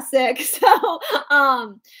I got sick. So,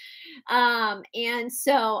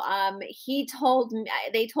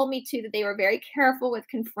 they told me too that they were very careful with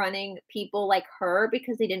confronting people like her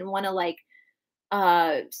because they didn't want to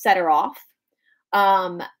set her off.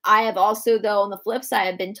 I have also, though, on the flip side,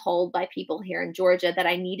 I've been told by people here in Georgia that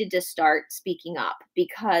I needed to start speaking up,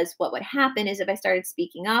 because what would happen is if I started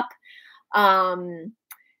speaking up,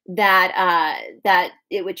 that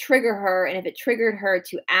it would trigger her. And if it triggered her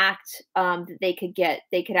to act, they could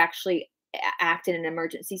actually act in an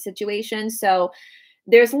emergency situation. So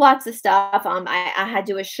there's lots of stuff. I had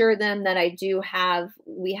to assure them that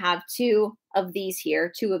we have two of these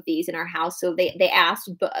in our house. So they asked,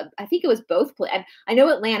 I think it was both. I know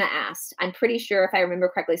Atlanta asked. I'm pretty sure, if I remember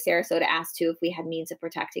correctly, Sarasota asked too if we had means of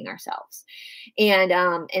protecting ourselves. And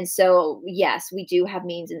so yes, we do have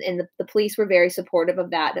means, and the police were very supportive of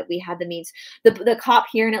that we had the means. The cop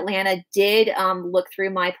here in Atlanta did look through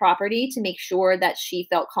my property to make sure that she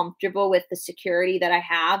felt comfortable with the security that I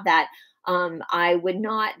have, that I would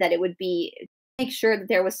not, that it would be, make sure that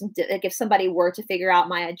there was some, like if somebody were to figure out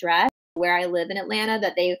my address where I live in Atlanta,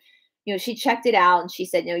 that they, she checked it out and she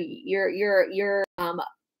said, no, your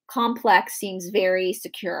complex seems very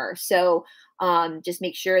secure. So just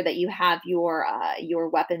make sure that you have your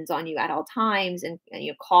weapons on you at all times, and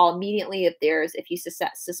you call immediately if you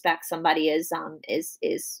suspect somebody is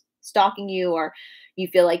stalking you, or you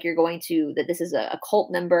feel like that this is a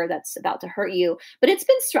cult member that's about to hurt you. But it's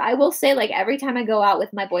been, I will say, like every time I go out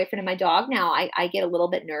with my boyfriend and my dog now, I get a little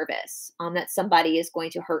bit nervous that somebody is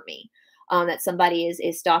going to hurt me, that somebody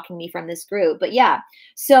is stalking me from this group. But yeah,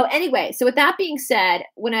 so anyway, so with that being said,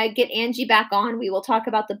 when I get Angie back on, we will talk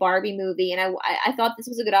about the Barbie movie. And I thought this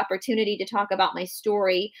was a good opportunity to talk about my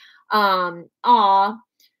story.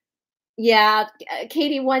 Yeah,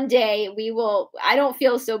 Katie, one day I don't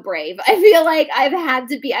feel so brave. I feel like I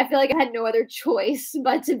feel like I had no other choice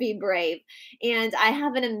but to be brave. And I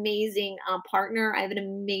have an amazing partner. I have an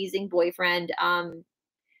amazing boyfriend.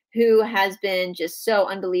 who has been just so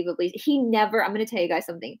unbelievably, he never, I'm going to tell you guys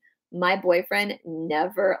something. My boyfriend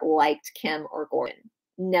never liked Kim or Gordon,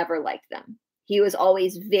 never liked them. He was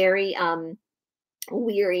always very,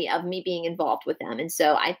 weary of me being involved with them. And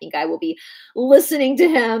so I think I will be listening to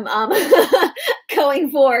him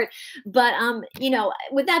going forward. But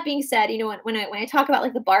with that being said, when I talk about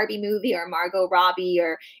like the Barbie movie or Margot Robbie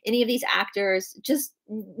or any of these actors, just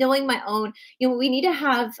knowing my own, we need to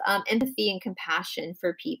have empathy and compassion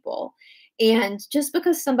for people. And just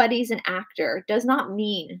because somebody's an actor does not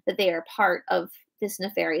mean that they are part of this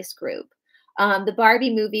nefarious group. The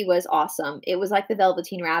Barbie movie was awesome. It was like the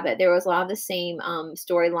Velveteen Rabbit. There was a lot of the same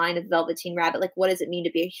storyline of Velveteen Rabbit. Like, what does it mean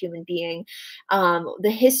to be a human being?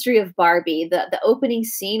 The history of Barbie. The opening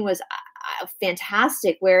scene was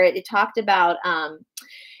fantastic, where it talked about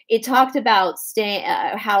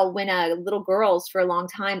how when little girls for a long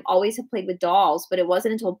time always have played with dolls, but it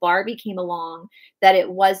wasn't until Barbie came along that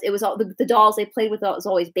it was all the dolls they played with was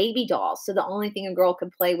always baby dolls. So the only thing a girl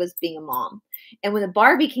could play was being a mom. And when the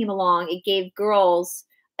Barbie came along, it gave girls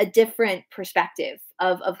a different perspective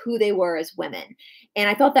of who they were as women. And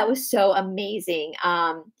I thought that was so amazing.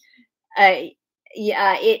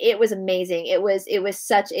 Yeah, it was amazing. It was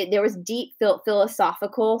there was deep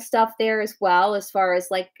philosophical stuff there as well, as far as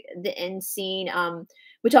like the end scene,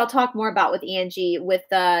 which I'll talk more about with Angie, with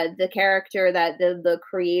the character that the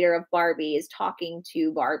creator of Barbie is talking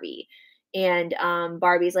to Barbie. And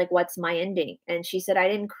Barbie's like, what's my ending? And she said, I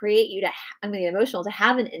didn't create you to I'm gonna get emotional, to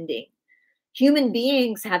have an ending. Human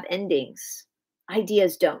beings have endings.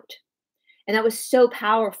 Ideas don't. And that was so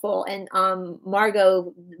powerful. And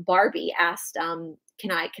Margot Barbie asked,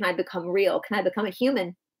 can I become real? Can I become a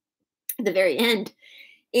human at the very end?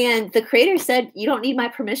 And the creator said, you don't need my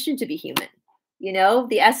permission to be human.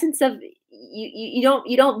 The essence of you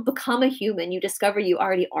don't become a human. You discover you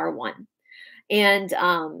already are one. And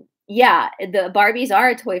yeah, the Barbies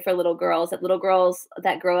are a toy for little girls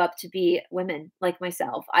that grow up to be women like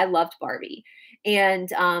myself. I loved Barbie.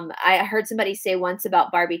 And I heard somebody say once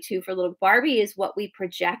about Barbie too, for little Barbie is what we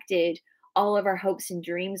projected all of our hopes and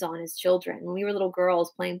dreams on as children. When we were little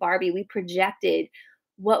girls playing Barbie, we projected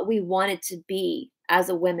what we wanted to be as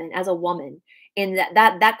a woman. And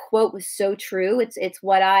that quote was so true. It's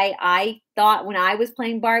what I thought when I was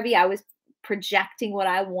playing Barbie. I was projecting what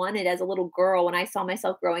I wanted as a little girl when I saw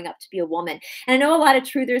myself growing up to be a woman. And I know a lot of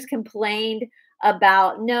truthers complained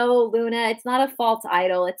about, no, Luna, it's not a false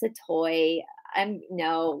idol, it's a toy.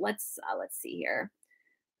 Let's see here.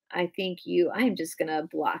 I am just gonna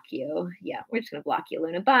block you. Yeah, we're just gonna block you,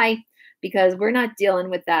 Luna. Bye. Because we're not dealing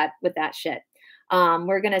with that shit.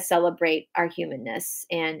 We're gonna celebrate our humanness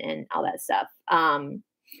and all that stuff.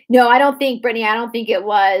 No, I don't think, Brittany, I don't think it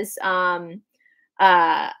was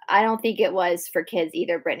I don't think it was for kids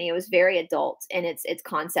either, Brittany. It was very adult in its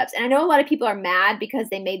concepts. And I know a lot of people are mad because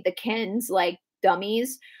they made the Kens like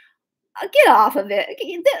dummies. Get off of it.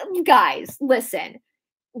 Guys, listen.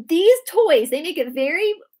 These toys, they make it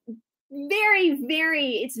very, very,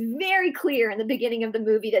 it's very clear in the beginning of the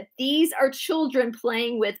movie that these are children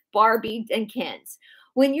playing with Barbie and Kens.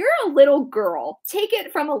 When you're a little girl, take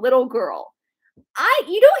it from a little girl.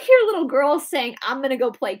 You don't hear little girls saying, I'm going to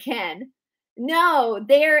go play Ken. No,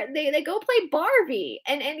 they go play Barbie,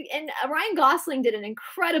 and Ryan Gosling did an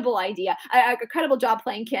incredible incredible job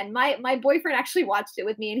playing Ken. My boyfriend actually watched it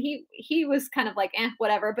with me, and he was kind of like,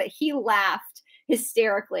 whatever, but he laughed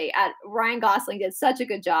hysterically at Ryan Gosling did such a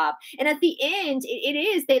good job. And at the end, it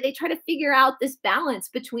is they try to figure out this balance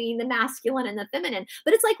between the masculine and the feminine.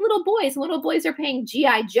 But it's like little boys. Little boys are playing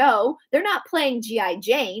G.I. Joe. They're not playing G.I.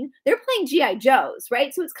 Jane. They're playing G.I. Joes,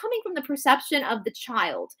 right? So it's coming from the perception of the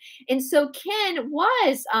child. And so Ken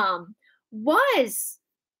was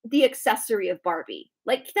the accessory of Barbie.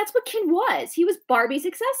 Like, that's what Ken was. He was Barbie's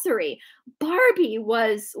accessory. Barbie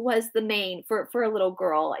was the main for a little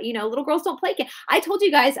girl. Little girls don't play Ken. I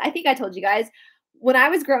think I told you guys, when I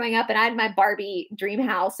was growing up and I had my Barbie dream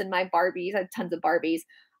house and my Barbies, I had tons of Barbies.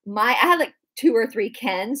 I had like 2 or 3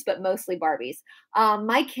 Kens, but mostly Barbies.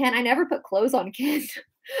 My Ken, I never put clothes on Ken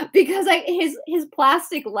because his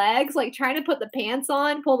plastic legs, like trying to put the pants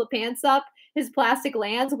on, pull the pants up, his plastic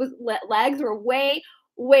legs were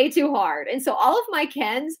way too hard. And so all of my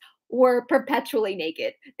Kens were perpetually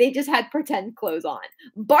naked. They just had pretend clothes on.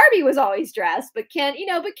 Barbie was always dressed, but Ken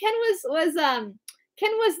was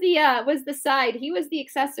the side. He was the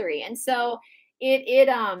accessory. And so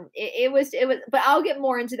it was, but I'll get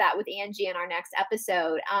more into that with Angie in our next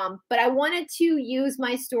episode. But I wanted to use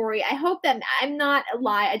my story. I hope that I'm not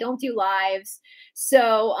I don't do lives.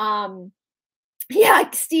 So, yeah,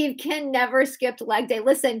 Steve, Ken never skipped leg day.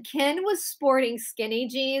 Listen, Ken was sporting skinny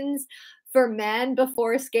jeans for men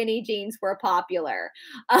before skinny jeans were popular.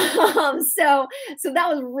 So that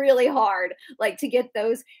was really hard, like to get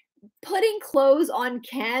those. Putting clothes on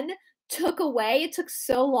Ken it took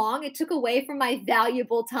so long. It took away from my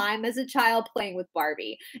valuable time as a child playing with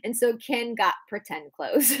Barbie. And so Ken got pretend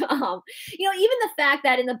clothes. Even the fact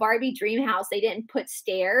that in the Barbie dream house, they didn't put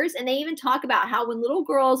stairs. And they even talk about how when little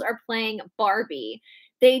girls are playing Barbie,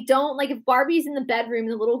 they don't like if Barbie's in the bedroom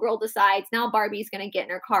and the little girl decides now Barbie's going to get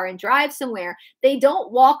in her car and drive somewhere, they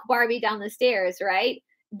don't walk Barbie down the stairs, right?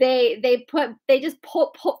 They just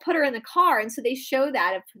put her in the car, and so they show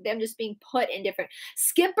that of them just being put in different.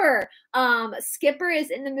 Skipper is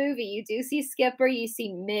in the movie. You do see Skipper. You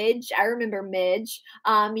see Midge. I remember Midge.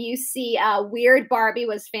 You see Weird Barbie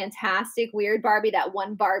was fantastic. Weird Barbie, that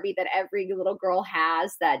one Barbie that every little girl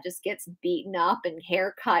has that just gets beaten up and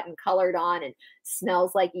haircut and colored on and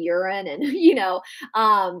smells like urine and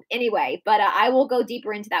anyway, but I will go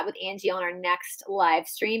deeper into that with Angie on our next live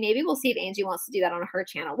stream. Maybe we'll see if Angie wants to do that on her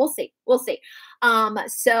channel. We'll see.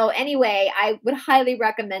 So anyway, I would highly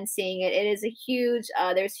recommend seeing it. It is a huge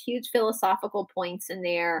there's huge philosophical points in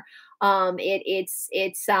there.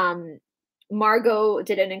 It's Margot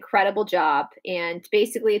did an incredible job, and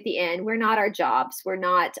basically at the end, we're not our jobs, we're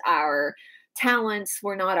not our talents,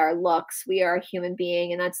 we're not our looks, we are a human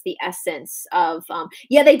being, and that's the essence of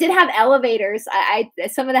they did have elevators. I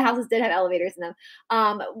some of the houses did have elevators in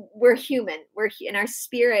them. We're human, and our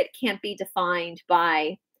spirit can't be defined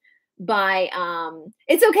by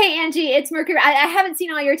it's okay, Angie, it's Mercury. I haven't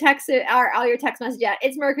seen all your text messages yet.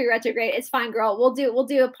 It's Mercury retrograde. It's fine, girl. We'll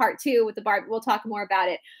do a part 2 with the Barbie. We'll talk more about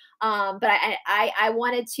it. But I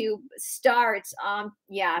wanted to start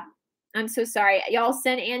I'm so sorry. Y'all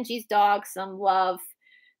send Angie's dog some love,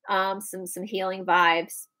 some healing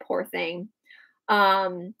vibes. Poor thing.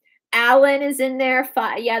 Alan is in there.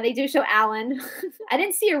 Yeah, they do show Alan. I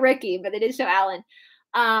didn't see a Ricky, but they did show Alan.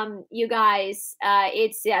 You guys,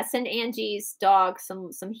 send Angie's dog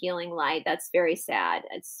some healing light. That's very sad.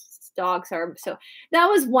 Dogs are so. That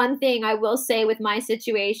was one thing I will say with my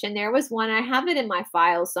situation. There was one, I have it in my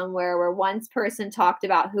file somewhere, where one person talked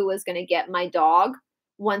about who was going to get my dog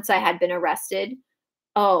once I had been arrested.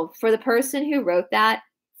 Oh, for the person who wrote that,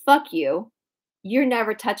 fuck you. You're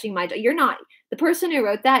never touching my dog. You're not the person who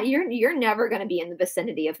wrote that. You're never going to be in the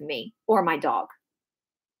vicinity of me or my dog.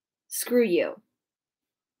 Screw you.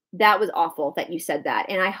 That was awful that you said that.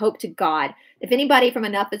 And I hope to God, if anybody from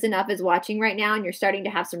Enough is Enough is watching right now and you're starting to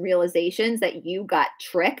have some realizations that you got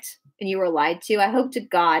tricked and you were lied to, I hope to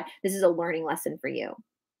God this is a learning lesson for you.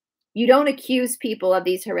 You don't accuse people of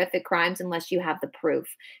these horrific crimes unless you have the proof.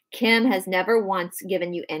 Kim has never once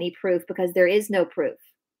given you any proof because there is no proof.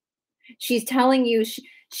 She's telling you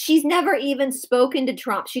she's never even spoken to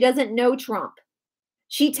Trump. She doesn't know Trump.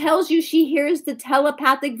 She tells you she hears the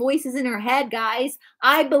telepathic voices in her head, guys.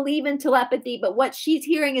 I believe in telepathy, but what she's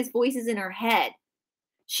hearing is voices in her head.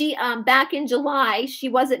 She, back in July, she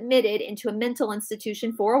was admitted into a mental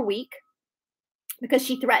institution for a week because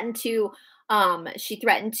she threatened to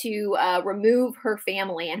remove her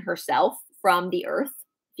family and herself from the earth.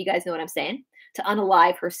 If you guys know what I'm saying, to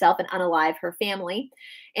unalive herself and unalive her family.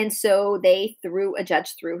 And so a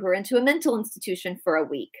judge threw her into a mental institution for a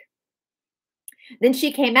week. Then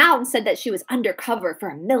she came out and said that she was undercover for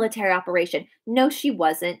a military operation. No, she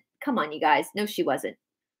wasn't. Come on, you guys. No, she wasn't.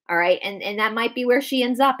 All right. And that might be where she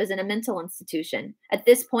ends up, is in a mental institution. At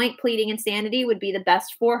this point, pleading insanity would be the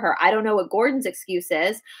best for her. I don't know what Gordon's excuse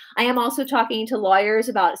is. I am also talking to lawyers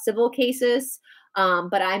about civil cases,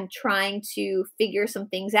 but I'm trying to figure some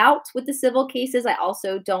things out with the civil cases. I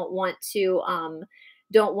also don't want to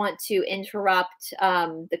interrupt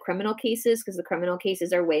the criminal cases, because the criminal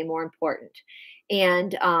cases are way more important.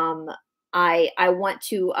 And I want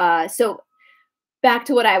to so back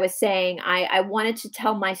to what I was saying, I wanted to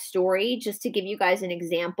tell my story just to give you guys an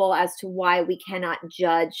example as to why we cannot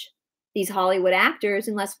judge these Hollywood actors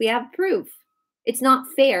unless we have proof. It's not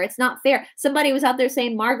fair. It's not fair. Somebody was out there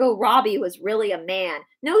saying Margot Robbie was really a man.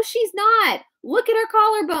 No, she's not. Look at her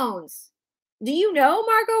collarbones. Do you know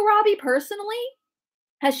Margot Robbie personally?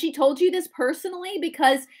 Has she told you this personally?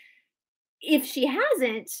 Because if she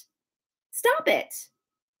hasn't, stop it.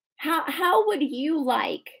 How would you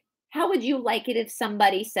like it if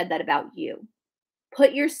somebody said that about you?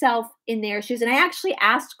 Put yourself in their shoes. And I actually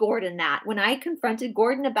asked Gordon that. When I confronted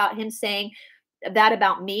Gordon about him saying that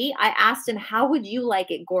about me, I asked him, how would you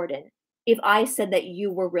like it, Gordon, if I said that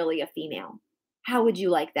you were really a female? How would you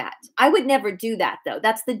like that? I would never do that, though.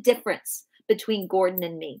 That's the difference between Gordon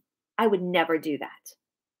and me. I would never do that.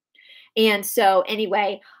 And so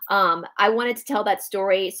anyway, I wanted to tell that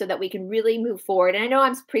story so that we can really move forward. And I know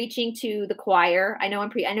I'm preaching to the choir. I know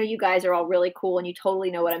I know you guys are all really cool and you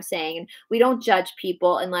totally know what I'm saying. And we don't judge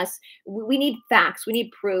people unless we need facts. We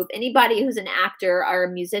need proof. Anybody who's an actor or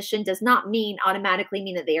a musician does not automatically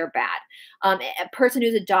mean that they are bad. A person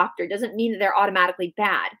who's a doctor doesn't mean that they're automatically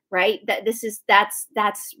bad, right?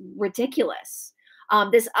 That's ridiculous.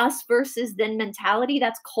 This us versus them mentality,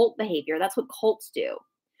 that's cult behavior. That's what cults do.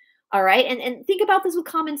 All right. And think about this with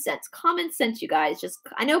common sense. Common sense, you guys. Just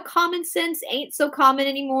I know common sense ain't so common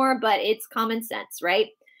anymore, but it's common sense, right?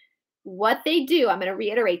 What they do, I'm going to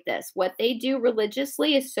reiterate this. What they do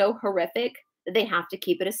religiously is so horrific that they have to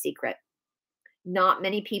keep it a secret. Not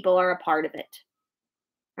many people are a part of it.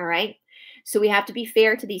 All right. So we have to be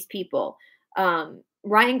fair to these people.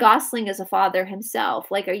 Ryan Gosling is a father himself.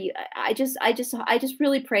 Like, I just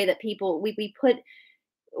really pray that people, we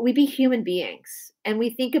be human beings and we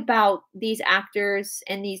think about these actors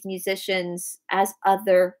and these musicians as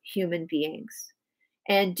other human beings.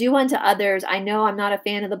 And do unto others. I know I'm not a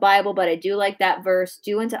fan of the Bible, but I do like that verse.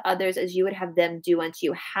 Do unto others as you would have them do unto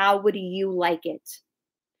you. How would you like it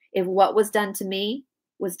if what was done to me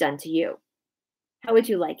was done to you? How would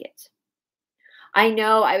you like it? I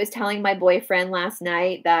know I was telling my boyfriend last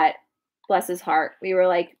night that, bless his heart, we were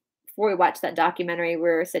like, before we watched that documentary, we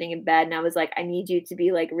were sitting in bed and I was like, I need you to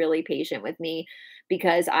be like really patient with me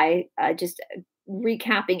because I just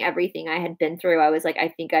recapping everything I had been through. I was like, I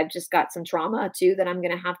think I've just got some trauma too that I'm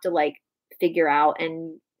going to have to like figure out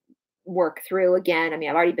and work through again. I mean,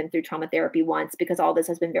 I've already been through trauma therapy once because all this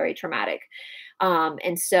has been very traumatic. Yeah.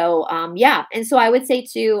 And so I would say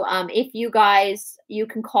too, if you guys, you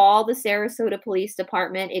can call the Sarasota Police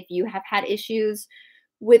Department if you have had issues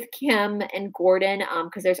with Kim and Gordon,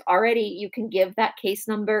 because there's already, you can give that case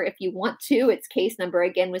number if you want to. It's case number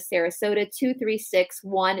again with Sarasota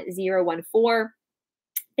 236-1014.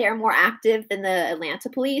 They're more active than the Atlanta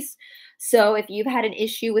police. So if you've had an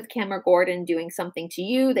issue with Kim or Gordon doing something to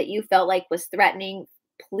you that you felt like was threatening,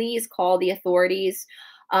 please call the authorities.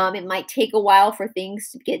 It might take a while for things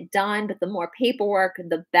to get done, but the more paperwork,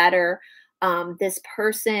 the better. This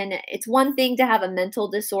person, it's one thing to have a mental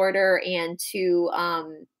disorder and to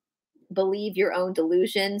believe your own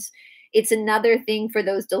delusions. It's another thing for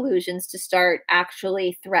those delusions to start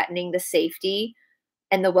actually threatening the safety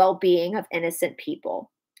and the well-being of innocent people.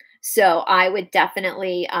 So I would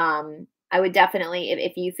definitely,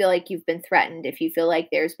 if you feel like you've been threatened, if you feel like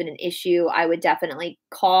there's been an issue, I would definitely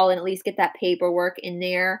call and at least get that paperwork in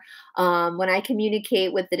there. When I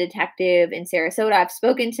communicate with the detective in Sarasota, I've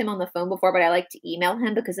spoken to him on the phone before, but I like to email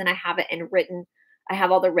him because then I have it in written. I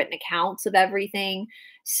have all the written accounts of everything.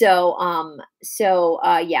 So,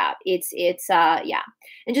 yeah, yeah.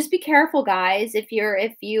 And just be careful, guys. If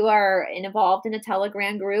you are involved in a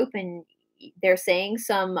Telegram group and they're saying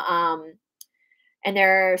some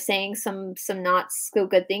not so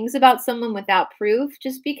good things about someone without proof,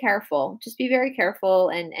 just be careful. Just be very careful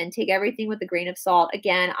and take everything with a grain of salt.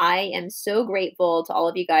 Again, I am so grateful to all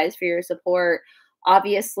of you guys for your support.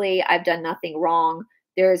 Obviously, I've done nothing wrong.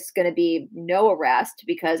 There's going to be no arrest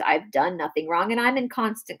because I've done nothing wrong and I'm in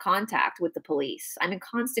constant contact with the police. I'm in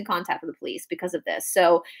constant contact with the police because of this.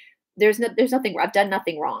 So there's nothing, I've done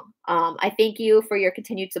nothing wrong. I thank you for your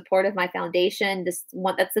continued support of my foundation. That's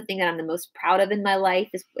the thing that I'm the most proud of in my life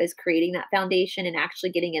is creating that foundation and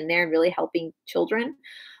actually getting in there and really helping children.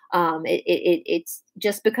 It's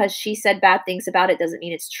just because she said bad things about it doesn't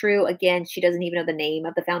mean it's true. Again, she doesn't even know the name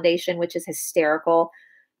of the foundation, which is hysterical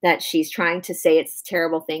that she's trying to say it's a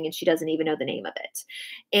terrible thing and she doesn't even know the name of it.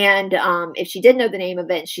 And if she did know the name of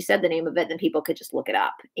it and she said the name of it, then people could just look it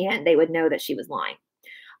up and they would know that she was lying.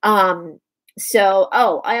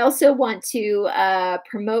 I also want to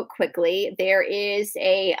promote quickly. There is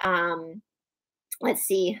a let's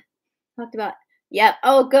see. Talked about, yep.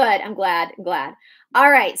 Oh, good. I'm glad. All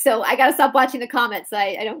right. So I got to stop watching the comments so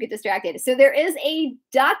I don't get distracted. So there is a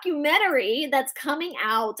documentary that's coming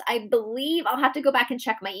out. I believe I'll have to go back and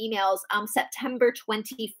check my emails. September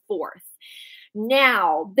 24th.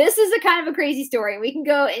 Now, this is a kind of a crazy story. We can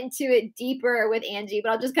go into it deeper with Angie, but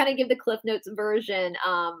I'll just kind of give the Cliff Notes version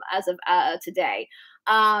as of today.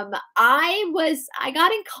 I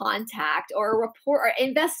got in contact, or a report or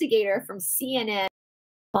investigator from CNN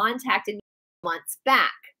contacted me months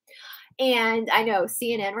back. And I know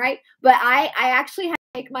CNN, right? But I actually had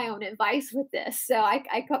to take my own advice with this. So I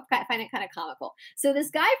find it kind of comical. So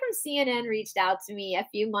this guy from CNN reached out to me a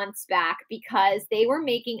few months back because they were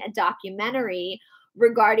making a documentary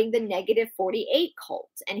regarding the Negative 48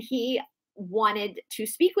 cult. And he wanted to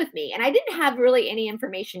speak with me. And I didn't have really any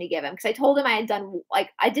information to give him because I told him I had done, like,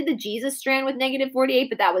 I did the Jesus strand with -48,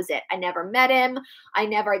 but that was it. I never met him. I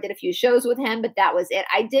did a few shows with him, but that was it.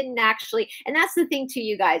 I didn't actually, and that's the thing too,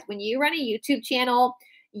 you guys, when you run a YouTube channel,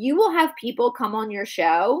 you will have people come on your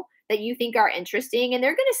show that you think are interesting, and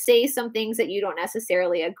they're going to say some things that you don't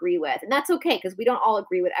necessarily agree with. And that's okay, because we don't all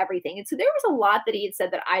agree with everything. And so there was a lot that he had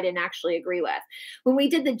said that I didn't actually agree with. When we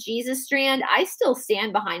did the Jesus strand, I still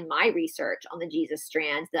stand behind my research on the Jesus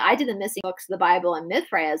strand. That I did the missing books of the Bible and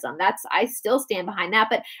Mithraism. I still stand behind that.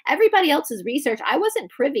 But everybody else's research, I wasn't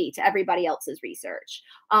privy to everybody else's research.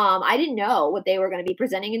 I didn't know what they were going to be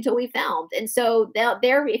presenting until we filmed. And so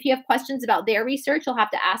if you have questions about their research, you'll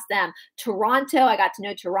have to ask them. Toronto, I got to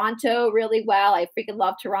know Toronto really well. I freaking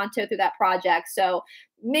love Toronto through that project. So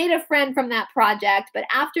made a friend from that project. But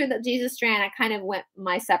after the Jesus strand, I kind of went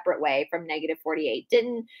my separate way from -48.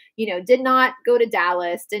 Did not go to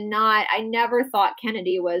Dallas. I never thought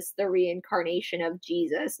Kennedy was the reincarnation of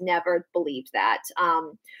Jesus. Never believed that.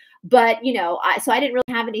 But so I didn't really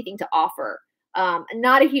have anything to offer.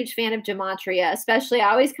 Not a huge fan of gematria, especially.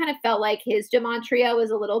 I always kind of felt like his gematria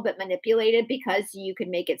was a little bit manipulated because you could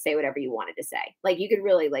make it say whatever you wanted to say. Like, you could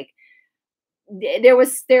really, like,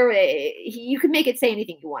 you could make it say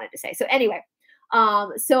anything you wanted to say. So anyway,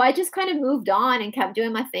 so I just kind of moved on and kept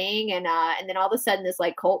doing my thing. And then all of a sudden this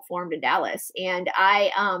like cult formed in Dallas. And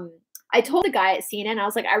I told the guy at CNN, I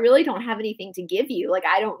was like, I really don't have anything to give you. Like,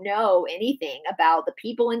 I don't know anything about the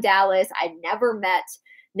people in Dallas. I'd never met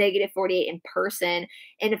 -48 in person.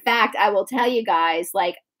 And in fact, I will tell you guys,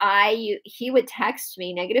 like, he would text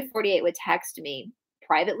me, -48 would text me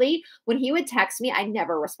privately. When he would text me, I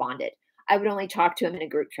never responded. I would only talk to him in a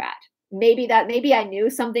group chat. Maybe I knew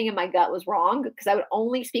something in my gut was wrong, because I would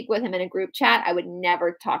only speak with him in a group chat. I would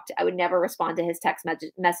never respond to his text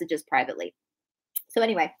messages privately. So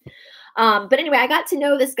anyway, I got to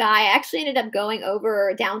know this guy. I actually ended up going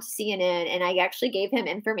over down to CNN, and I actually gave him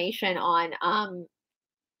information on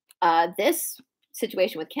this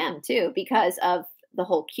situation with Kim too, because of the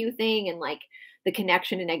whole Q thing and like the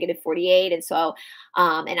connection to -48. And so,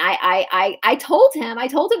 and I told him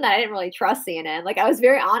that I didn't really trust CNN. Like, I was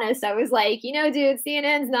very honest. I was like, dude,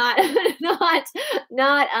 CNN's not,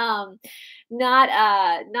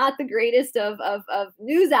 not the greatest of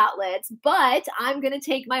news outlets, but I'm going to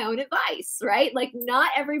take my own advice, right? Like, not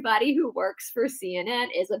everybody who works for CNN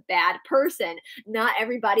is a bad person. Not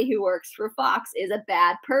everybody who works for Fox is a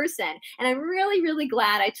bad person. And I'm really, really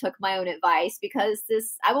glad I took my own advice, because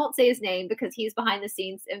I won't say his name because he's behind the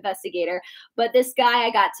scenes investigator, but this guy I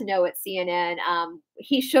got to know at CNN,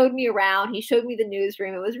 he showed me around. He showed me the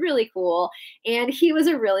newsroom. It was really cool. And he was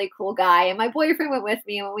a really cool guy. And my boyfriend went with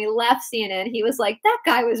me. And when we left CNN, he was like, that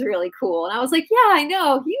guy was really cool. And I was like, yeah, I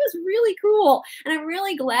know. He was really cool. And I'm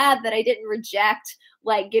really glad that I didn't reject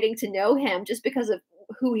like getting to know him just because of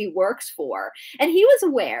who he works for. And he's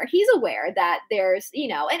aware that there's,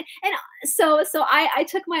 and so I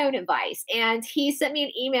took my own advice, and he sent me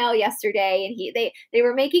an email yesterday, and they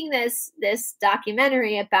were making this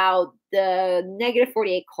documentary about the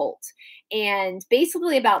 -48 cult, and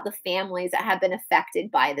basically about the families that have been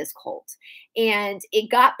affected by this cult. And it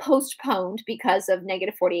got postponed because of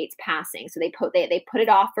 -48's passing. So they put it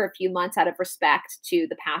off for a few months out of respect to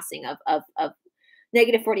the passing of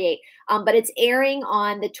 -48, but it's airing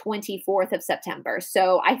on the 24th of September.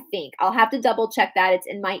 So I think I'll have to double check that. It's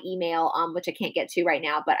in my email, which I can't get to right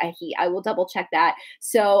now, but I will double check that.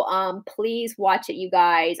 So please watch it, you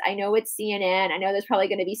guys. I know it's CNN. I know there's probably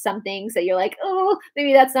going to be some things that you're like, oh,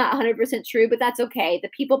 maybe that's not 100% true, but that's okay. The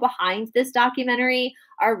people behind this documentary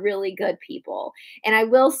are really good people. And I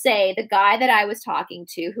will say, the guy that I was talking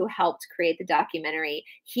to who helped create the documentary,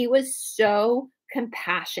 he was so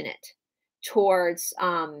compassionate towards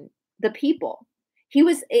the people.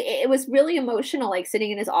 It was really emotional, like sitting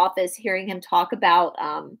in his office hearing him talk about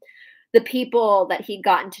the people that he'd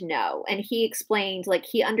gotten to know. And he explained, like,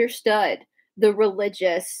 he understood the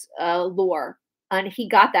religious lore. And he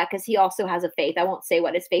got that because he also has a faith. I won't say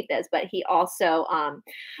what his faith is, but he also,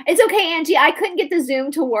 it's okay, Angie. I couldn't get the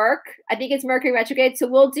Zoom to work. I think it's Mercury retrograde. So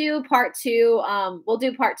we'll do part two. We'll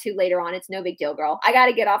do part 2 later on. It's no big deal, girl. I got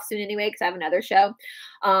to get off soon anyway, because I have another show.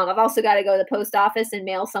 I've also got to go to the post office and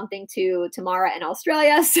mail something to Tamara in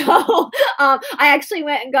Australia. So I actually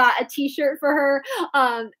went and got a t-shirt for her.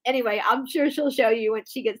 Anyway, I'm sure she'll show you when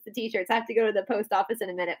she gets the t-shirts. I have to go to the post office in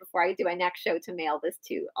a minute before I do my next show to mail this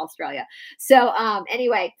to Australia. So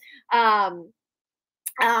anyway,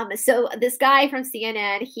 So this guy from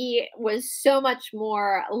CNN, he was so much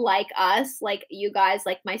more like us, like you guys,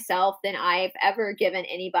 like myself, than I've ever given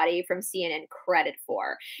anybody from CNN credit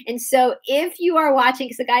for. And so if you are watching,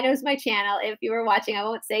 because the guy knows my channel, if you are watching, I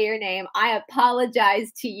won't say your name. I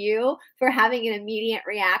apologize to you for having an immediate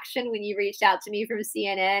reaction when you reached out to me from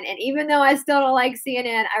CNN. And even though I still don't like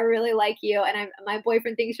CNN, I really like you. And my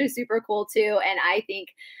boyfriend thinks you're super cool too. And I think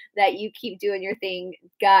that you keep doing your thing,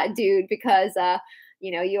 God, dude, because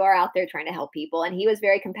you are out there trying to help people. And he was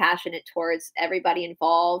very compassionate towards everybody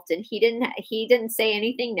involved. And he didn't say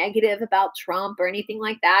anything negative about Trump or anything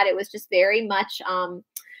like that. It was just very much, oh,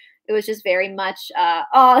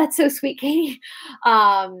 that's so sweet, Katie.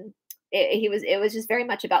 It was just very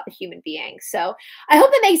much about the human being. So I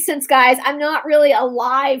hope that makes sense, guys. I'm not really a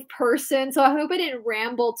live person, so I hope I didn't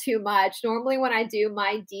ramble too much. Normally when I do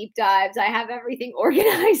my deep dives, I have everything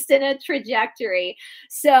organized in a trajectory.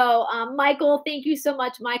 So Michael, thank you so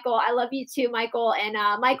much, Michael. I love you too, Michael. And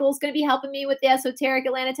Michael's going to be helping me with the Esoteric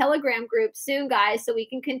Atlanta Telegram group soon, guys, so we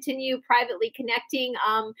can continue privately connecting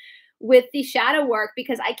with the shadow work,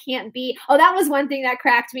 because I can't be. Oh, that was one thing that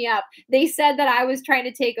cracked me up. They said that I was trying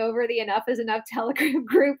to take over the Enough is Enough Telegram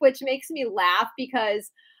group, which makes me laugh because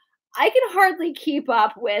I can hardly keep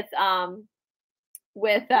up with my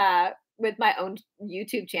own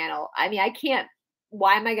YouTube channel. I mean, I can't.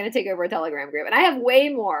 Why am I going to take over a Telegram group? And I have way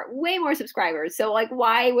more subscribers. So like,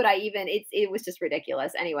 why would I even, it was just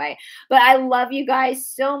ridiculous anyway. But I love you guys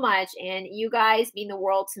so much. And you guys mean the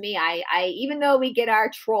world to me. Even though we get our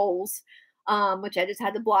trolls, which I just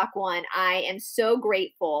had to block one, I am so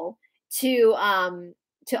grateful to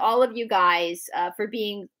all of you guys, for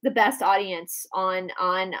being the best audience on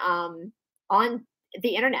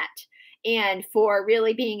the internet, and for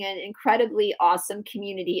really being an incredibly awesome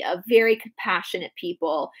community of very compassionate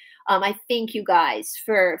people. I thank you guys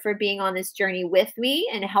for being on this journey with me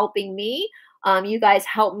and helping me. You guys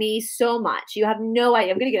help me so much. You have no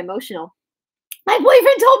idea. I'm going to get emotional. My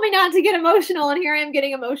boyfriend told me not to get emotional, and here I am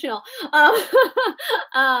getting emotional.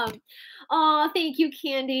 Oh, thank you,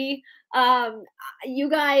 Candy. You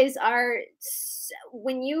guys are,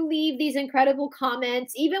 when you leave these incredible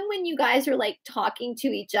comments, even when you guys are like talking to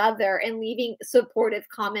each other and leaving supportive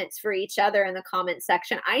comments for each other in the comment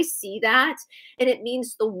section, I see that, and it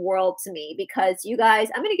means the world to me, because you guys,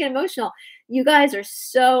 I'm going to get emotional. You guys are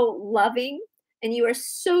so loving, and you are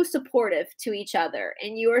so supportive to each other,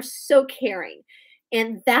 and you are so caring.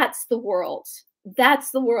 And that's the world.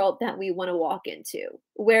 That's the world that we want to walk into,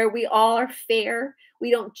 where we all are fair. We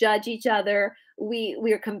don't judge each other. We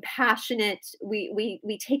are compassionate. We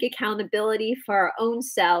take accountability for our own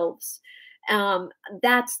selves.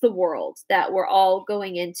 That's the world that we're all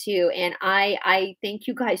going into. And I thank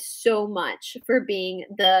you guys so much for being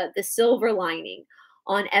the silver lining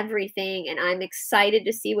on everything. And I'm excited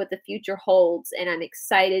to see what the future holds. And I'm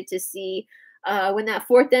excited to see when that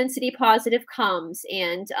fourth density positive comes,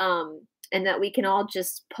 and that we can all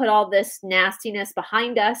just put all this nastiness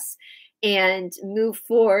behind us and move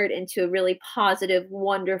forward into a really positive,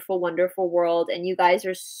 wonderful, wonderful world. And you guys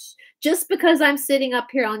are, just because I'm sitting up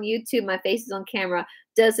here on YouTube, my face is on camera,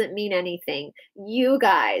 doesn't mean anything. You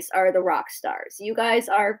guys are the rock stars. You guys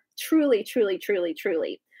are truly, truly, truly,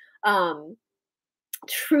 truly,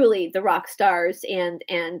 truly the rock stars and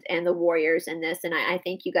the warriors in this. And I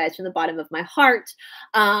thank you guys from the bottom of my heart.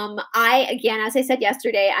 Again, as I said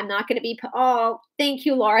yesterday, I'm not going to be, oh, thank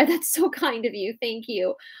you, Laura. That's so kind of you. Thank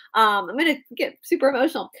you. I'm going to get super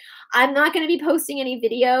emotional. I'm not going to be posting any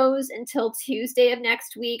videos until Tuesday of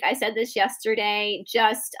next week. I said this yesterday,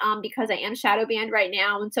 just because I am shadow banned right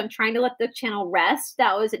now. And so I'm trying to let the channel rest.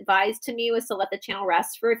 That was advised to me, was to let the channel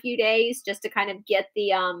rest for a few days, just to kind of get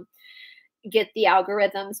the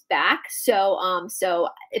algorithms back. So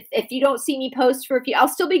if you don't see me post for a few, I'll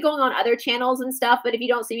still be going on other channels and stuff, but if you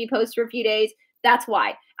don't see me post for a few days, that's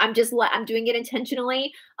why. I'm doing it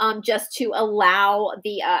intentionally, just to allow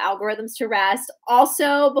the algorithms to rest.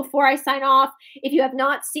 Also, before I sign off, if you have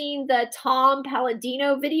not seen the Tom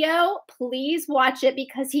Paladino video, please watch it,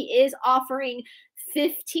 because he is offering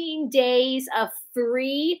 15 days of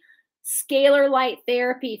free scalar light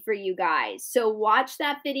therapy for you guys. So watch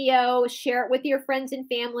that video, share it with your friends and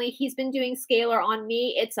family. He's been doing scalar on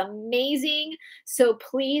me. It's amazing. So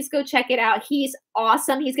please go check it out. He's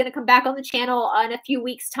awesome. He's going to come back on the channel in a few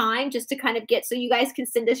weeks' time, just to kind of so you guys can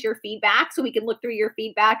send us your feedback, so we can look through your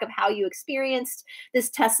feedback of how you experienced this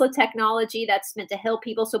Tesla technology that's meant to heal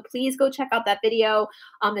people. So please go check out that video,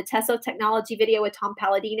 the Tesla technology video with Tom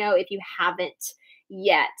Paladino, if you haven't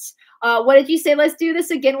yet. What did you say? Let's do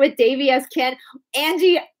this again with Davey as Ken.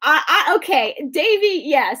 Angie, okay, Davey,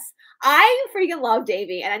 yes. I freaking love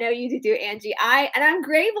Davy, and I know you do too, Angie. I'm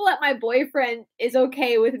grateful that my boyfriend is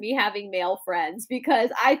okay with me having male friends because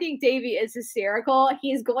I think Davy is hysterical.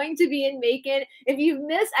 He's going to be in Macon. If you've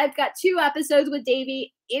missed, I've got 2 episodes with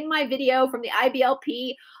Davy in my video from the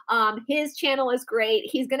IBLP. His channel is great.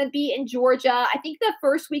 He's going to be in Georgia, I think the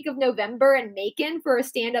first week of November in Macon for a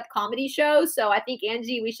stand-up comedy show. So I think,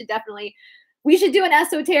 Angie, we should do an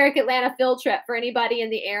esoteric Atlanta field trip for anybody in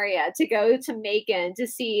the area to go to Macon to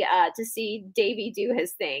see Davey do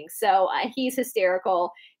his thing. So he's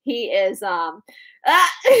hysterical. He is I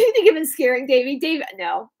think even scaring Davey. Dave,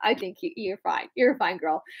 no, I think you're fine. You're a fine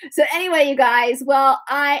girl. So anyway, you guys, well,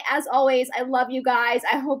 as always, I love you guys.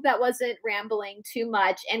 I hope that wasn't rambling too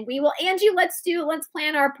much. And we will, Angie, let's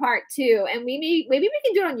plan our part 2. And maybe we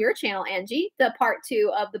can do it on your channel, Angie, the part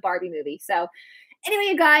 2 of the Barbie movie. So anyway,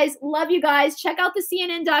 you guys, love you guys. Check out the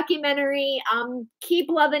CNN documentary. Keep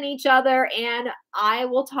loving each other, and I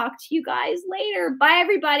will talk to you guys later. Bye,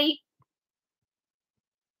 everybody.